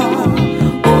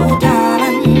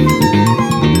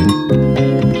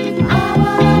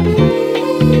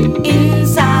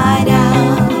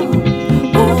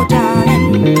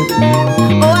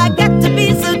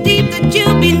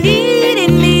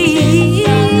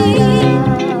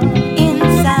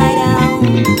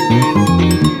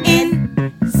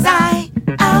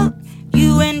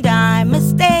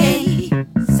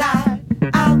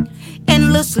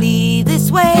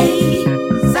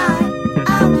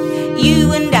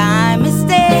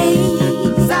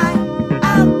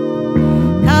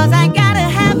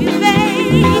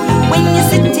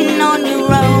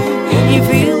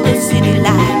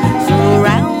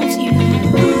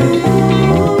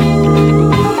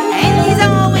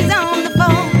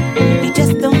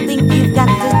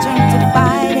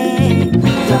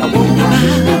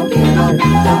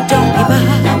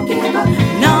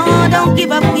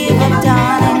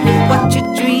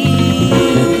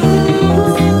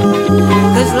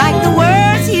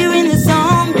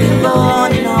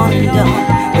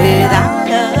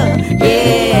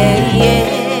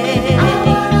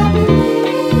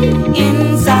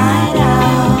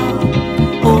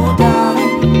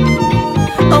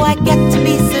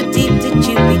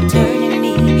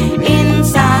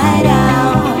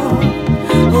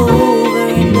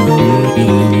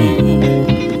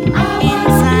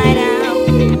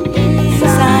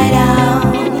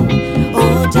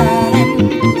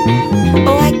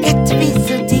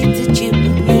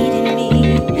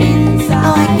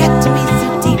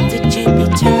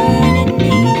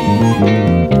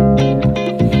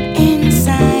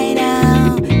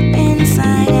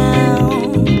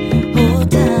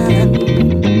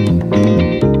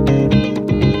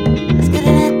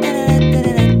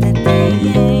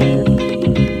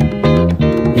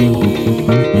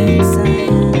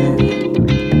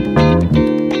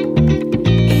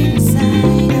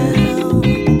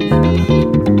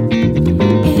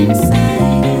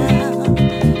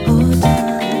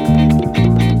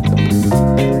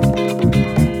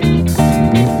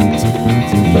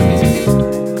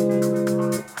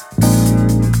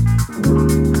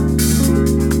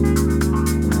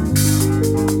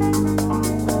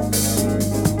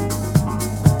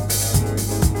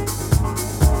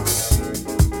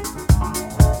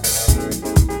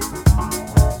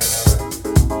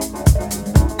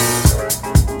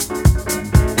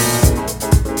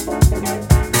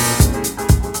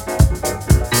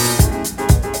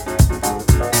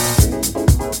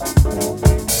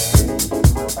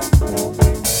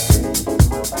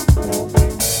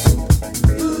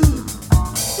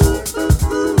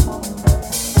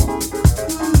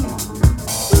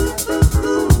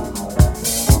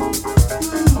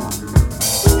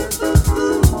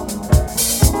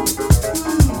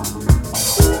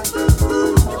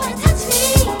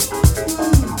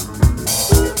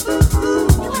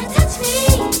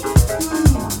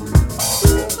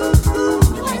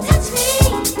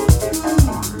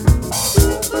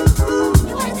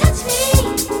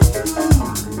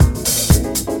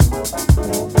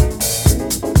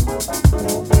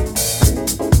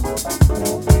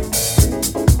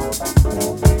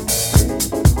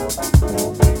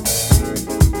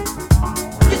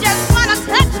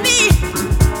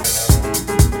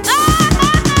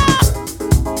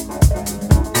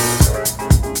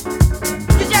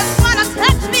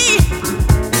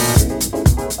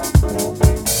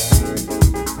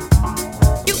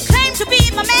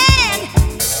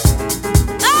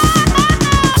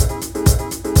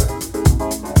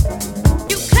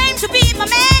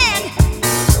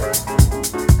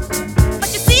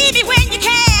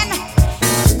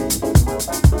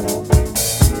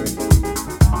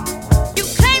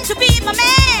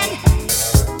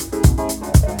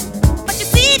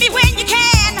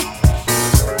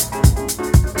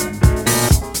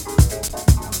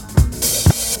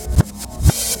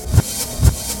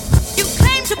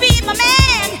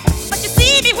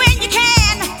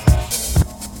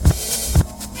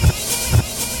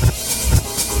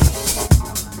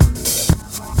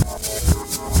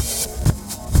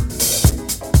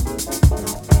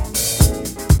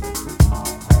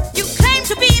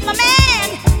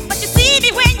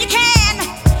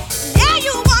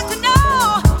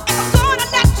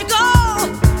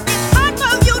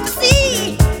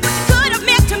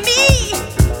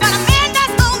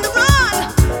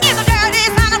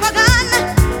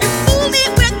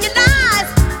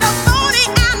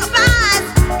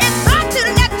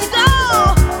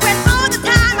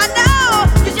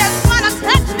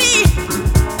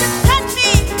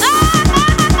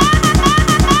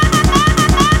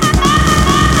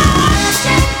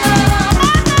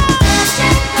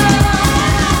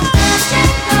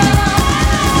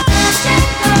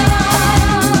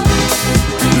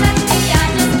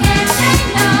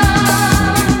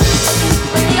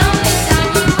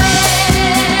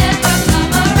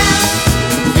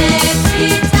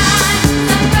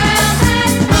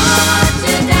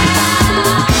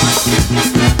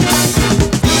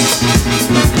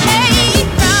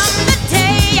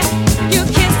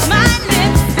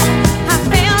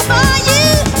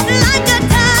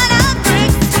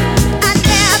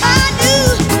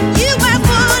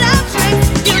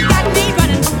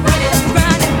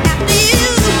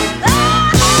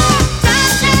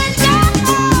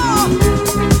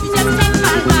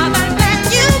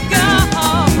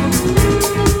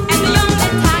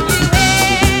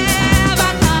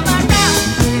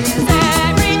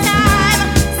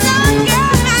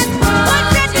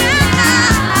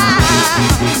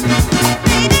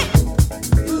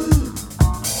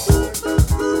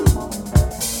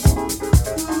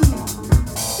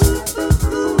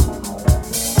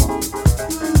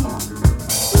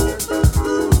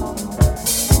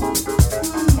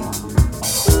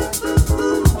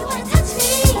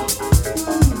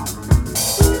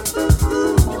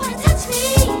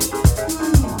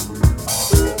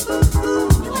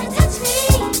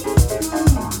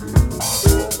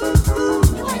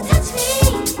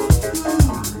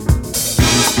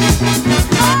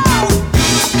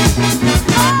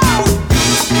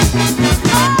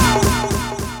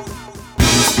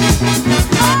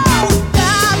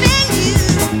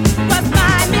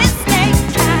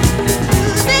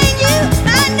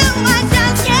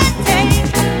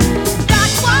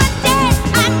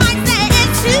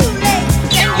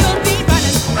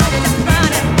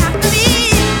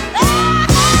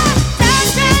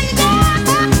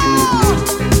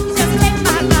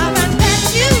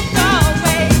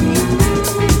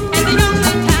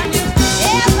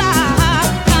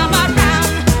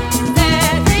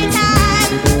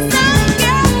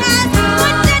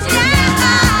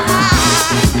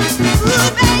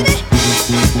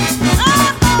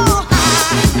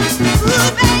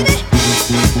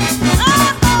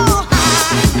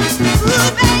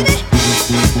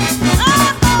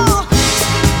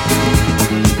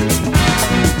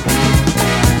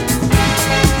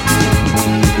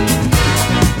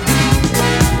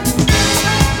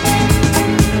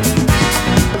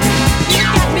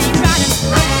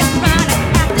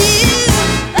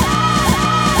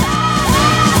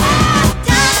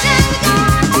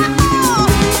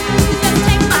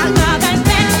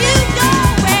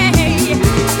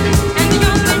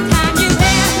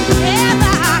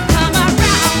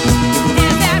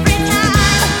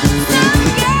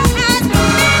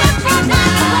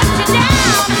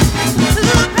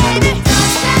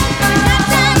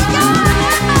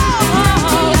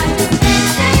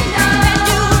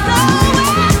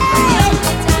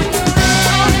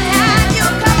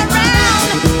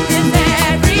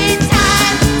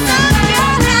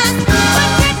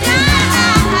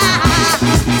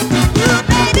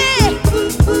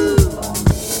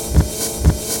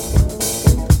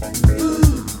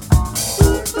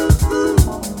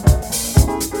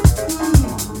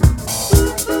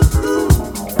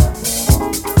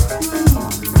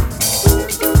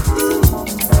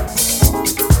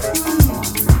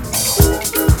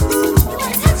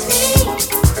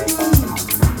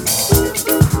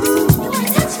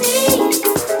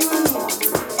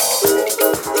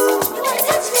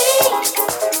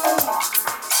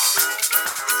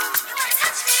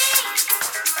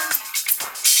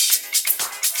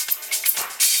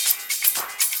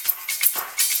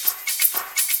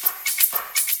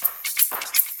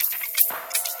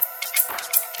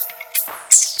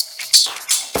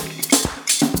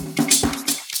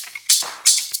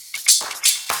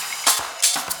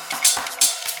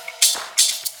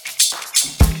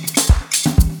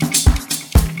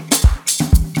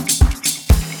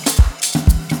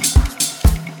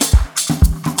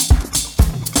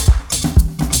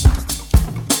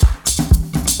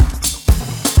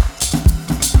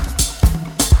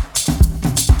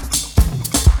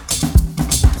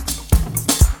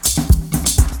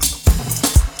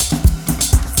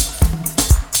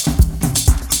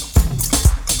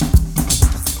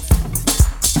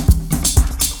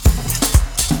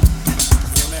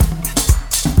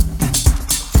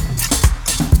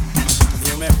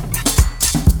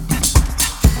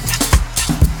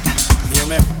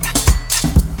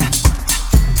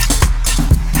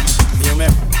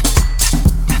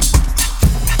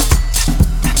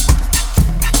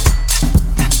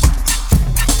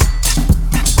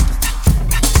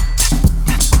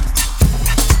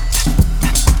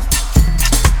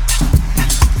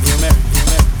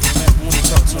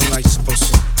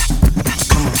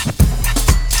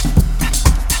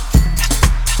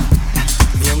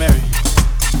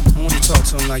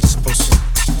 so nice, supposed to.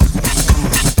 Come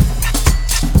on.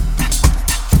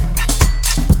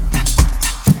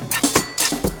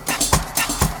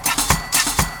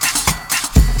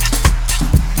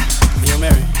 Yo,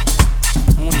 Mary,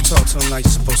 I want you to talk to him like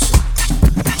you're supposed to.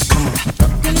 Come on.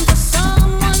 Looking for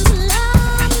someone to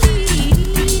love me.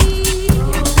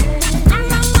 I'm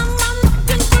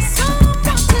looking for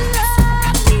someone to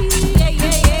love me.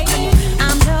 Yeah.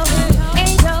 I'm no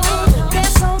angel.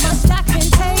 There's so much I can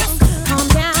take. Calm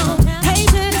down,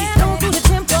 patient. Don't do the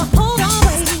tempo. Hold on,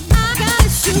 wait. I got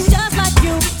issues just like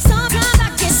you. Sometimes I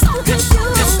get so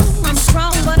confused. I'm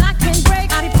strong, but I can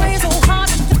break. I be praying so hard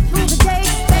to get through the day.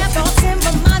 Bad thoughts in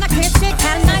my mind, I can't shake.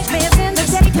 Had nightmares in the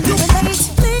day. Can you relate?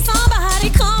 Please, somebody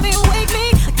come and wake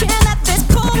me. I can't let this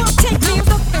cold world take me.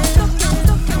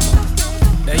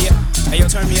 Hey, yo,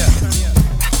 turn me up.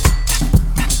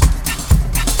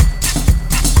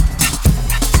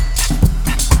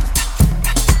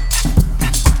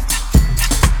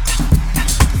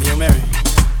 Yo, Mary,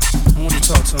 I want you to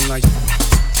talk to him like.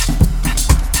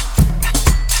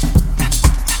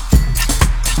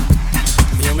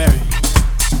 Yo, Mary,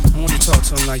 I want you to talk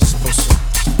to him like you're supposed to.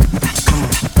 Come on.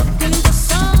 Looking for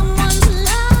someone to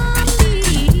love me.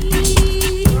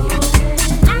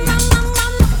 I'm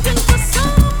looking for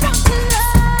someone to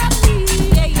love me.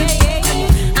 Yeah.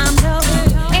 I'm no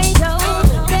angel.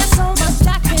 There's so much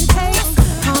I can take.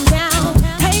 Calm down,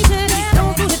 patient.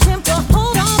 Don't do the tempo.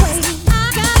 Hold on, wait. I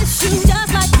got issues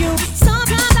just like you.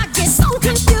 Sometimes I get so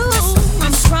confused.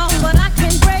 I'm strong, but I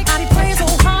can break. I be praying so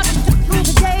hard to get through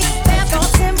the day. Bad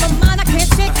thoughts in my mind, I can't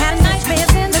shake. Had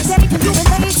nightmares in the day. Can you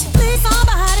relate? Please,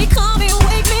 somebody come and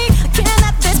wake me. I can't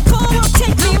let this cold world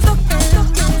take me.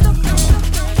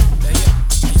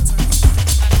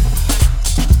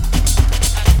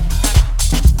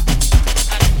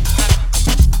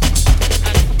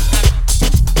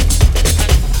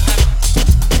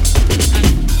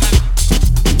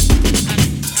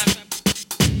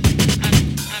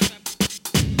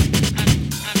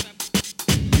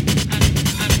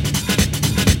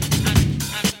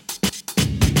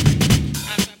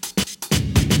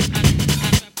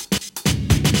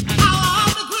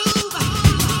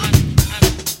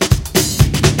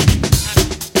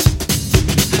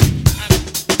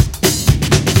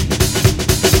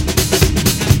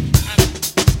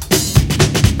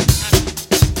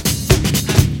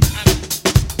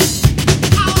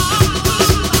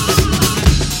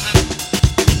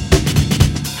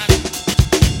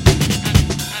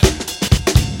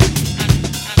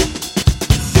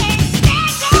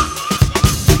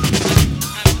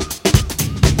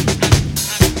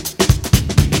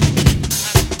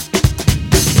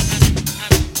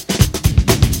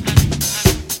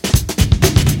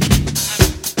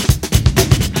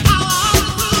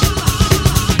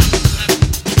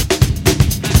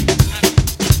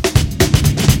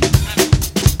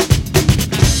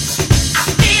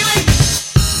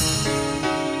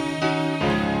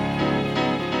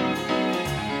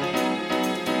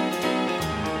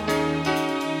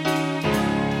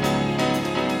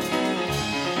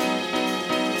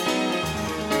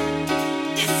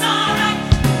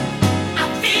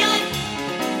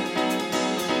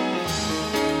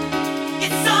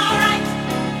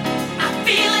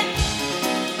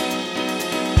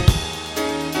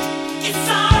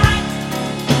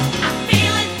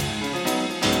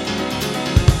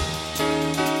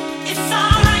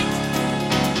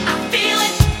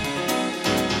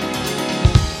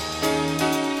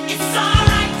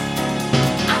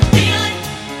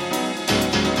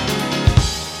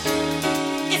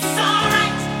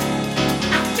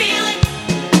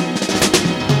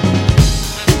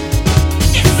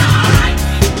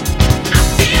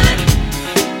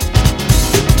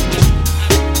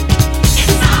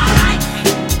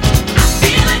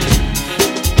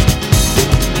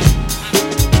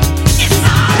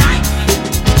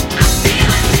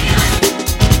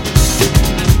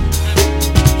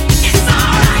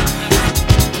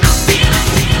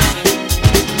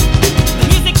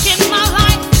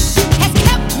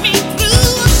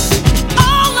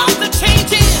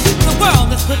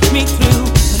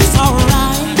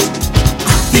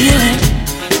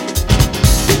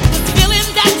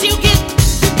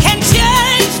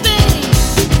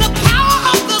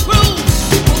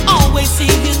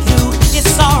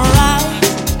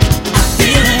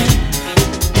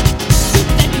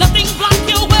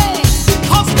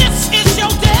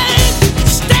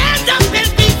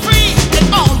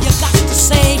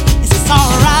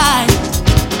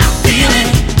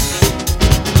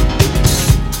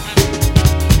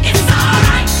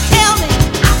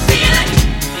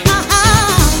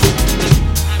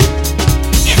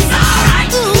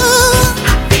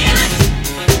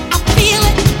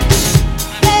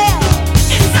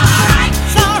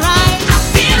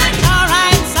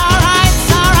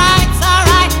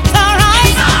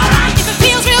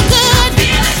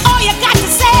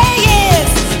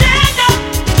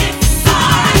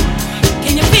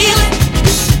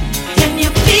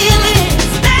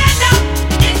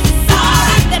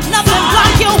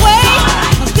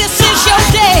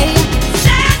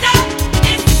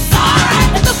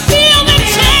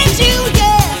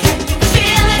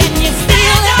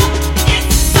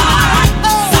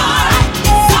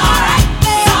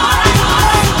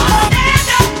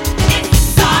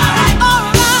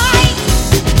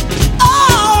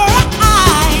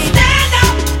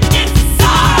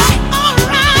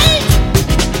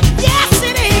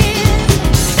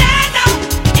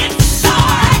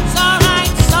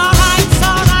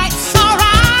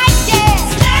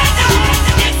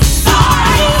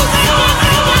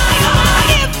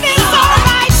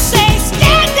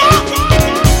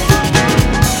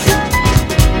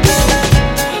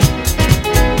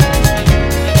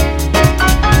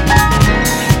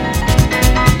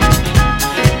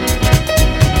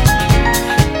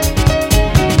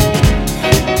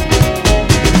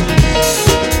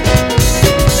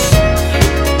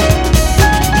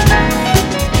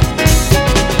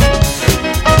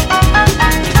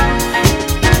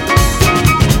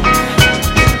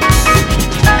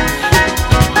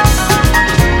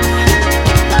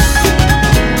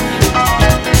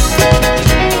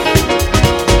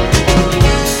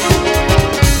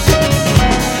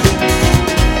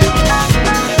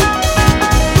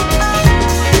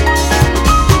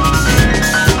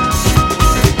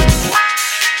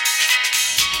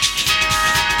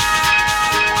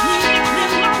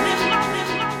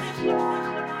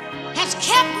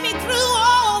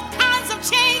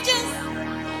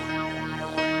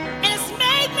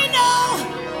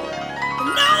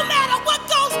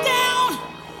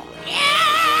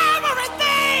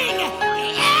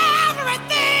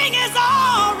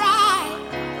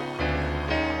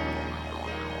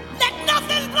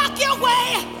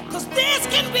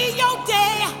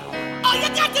 you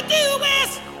got to do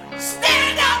is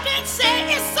stand up and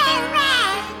say it's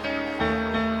alright.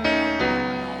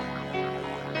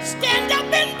 Stand up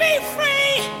and be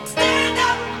free. Stand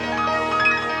up.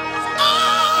 It's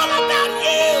all about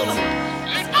you.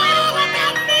 It's all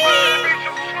about me.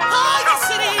 Oh, yes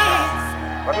it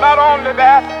is. But not only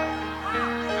that,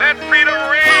 let freedom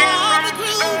ring from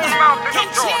Stone Mountain of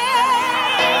Georgia.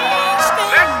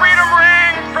 Let freedom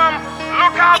ring from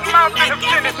Lookout Mountain of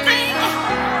Tennessee.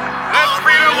 Let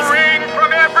freedom ring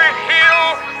from every hill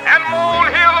and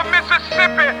molehill of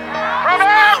Mississippi, from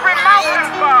every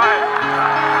mountainside.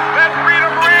 Let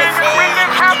freedom ring, and when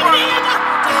this happens,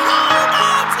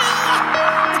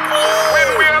 when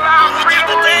we allow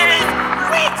freedom ring,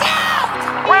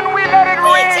 when we let it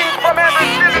ring from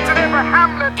every village and every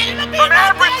hamlet, from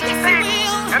every state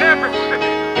and every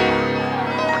city,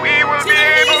 we will be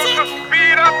able to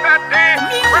speed up that day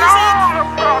when all of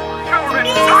God's children,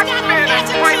 black men and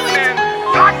white men,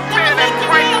 black men and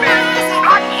white men,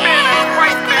 black men and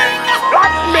white men,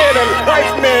 black men and white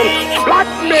men,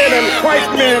 black men and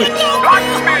white men,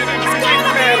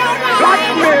 black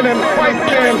men and white men, black men and white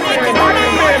men, black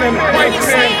men and white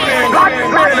men, black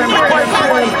men and white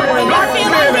men, black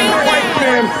men and white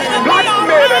men, black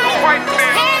men and white men.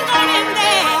 Hang on in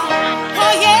there.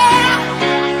 Oh yeah.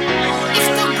 It's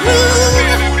the groove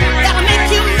that'll make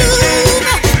you move.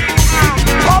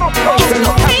 It's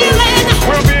the feeling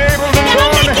We'll be able to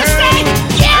that'll join make you hands say,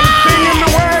 yeah. and sing in the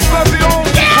words of the old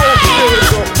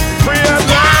spiritual. Free at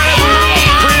last,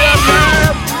 free at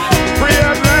last, free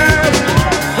at last,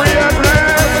 free at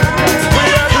last,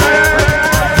 free at last,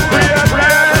 free at last, free at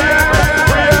last, free at last,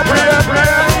 free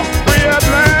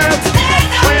at last,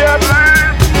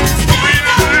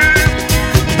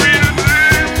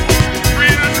 free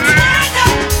at last, free at last, free at last, free at last,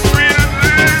 free at last, free at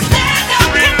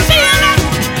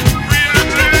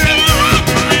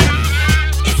last.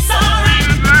 It's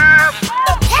alright.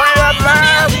 Free at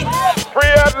last,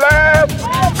 free at last,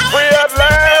 free at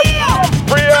last,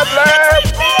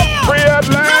 free at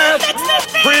last,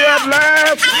 free at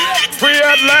last, free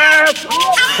at last, free at last, free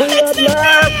at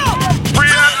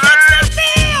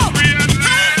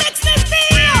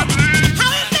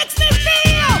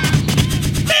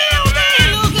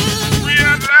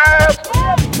last,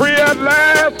 free at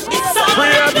last,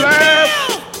 free at last, free at last,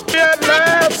 free at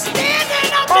last.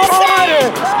 Alrighty,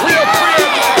 we are free at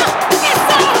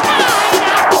last.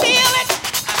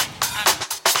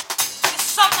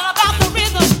 Something about the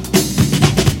rhythm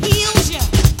that heals you,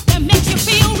 that makes you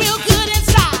feel real good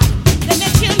inside, that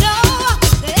lets you know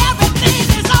that everything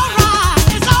is alright.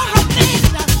 It's alright.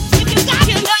 If you got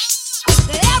to know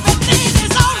that everything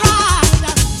is alright.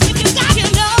 If you got to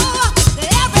know that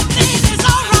everything is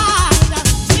alright.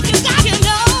 If you got to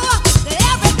know that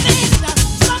everything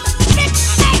some fix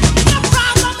ain't the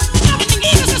problem. Everything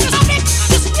is just a fix.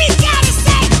 Just we gotta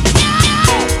say,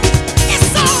 yeah,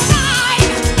 it's alright.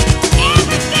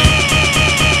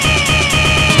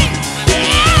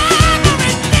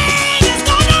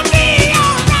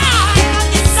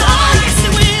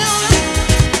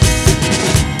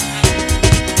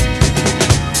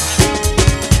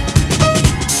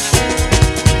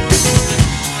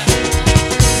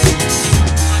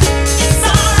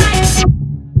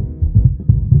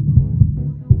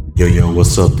 Yo,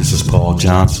 what's up? This is Paul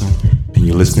Johnson, and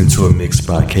you're listening to a mix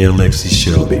by Alexi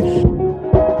Shelby.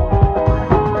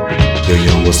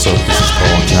 Yo, what's up? This is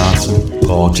Paul Johnson,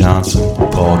 Paul Johnson,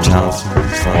 Paul Johnson,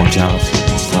 Paul Johnson,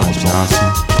 Paul Johnson,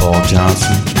 Paul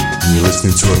Johnson, and you're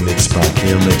listening to a mix by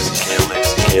Alexi Shelby,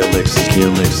 Alexi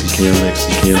Shelby,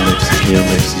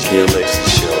 Alexi Shelby,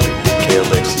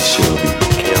 Alexi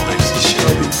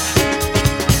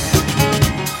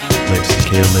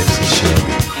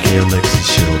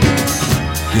Shelby.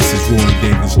 This is Roy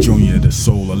Davis Jr., the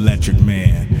Soul Electric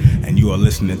Man, and you are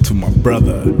listening to my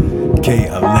brother, K.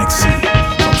 Alexi,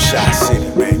 from Shy City,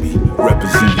 baby,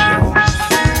 representing y'all.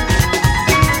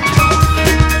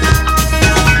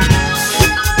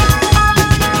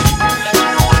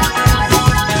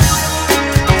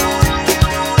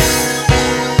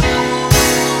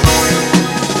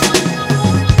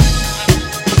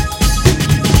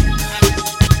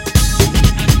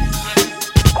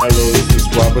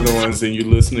 And you're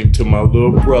listening to my little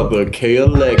brother, K.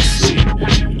 Alexi.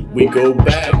 We go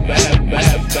back.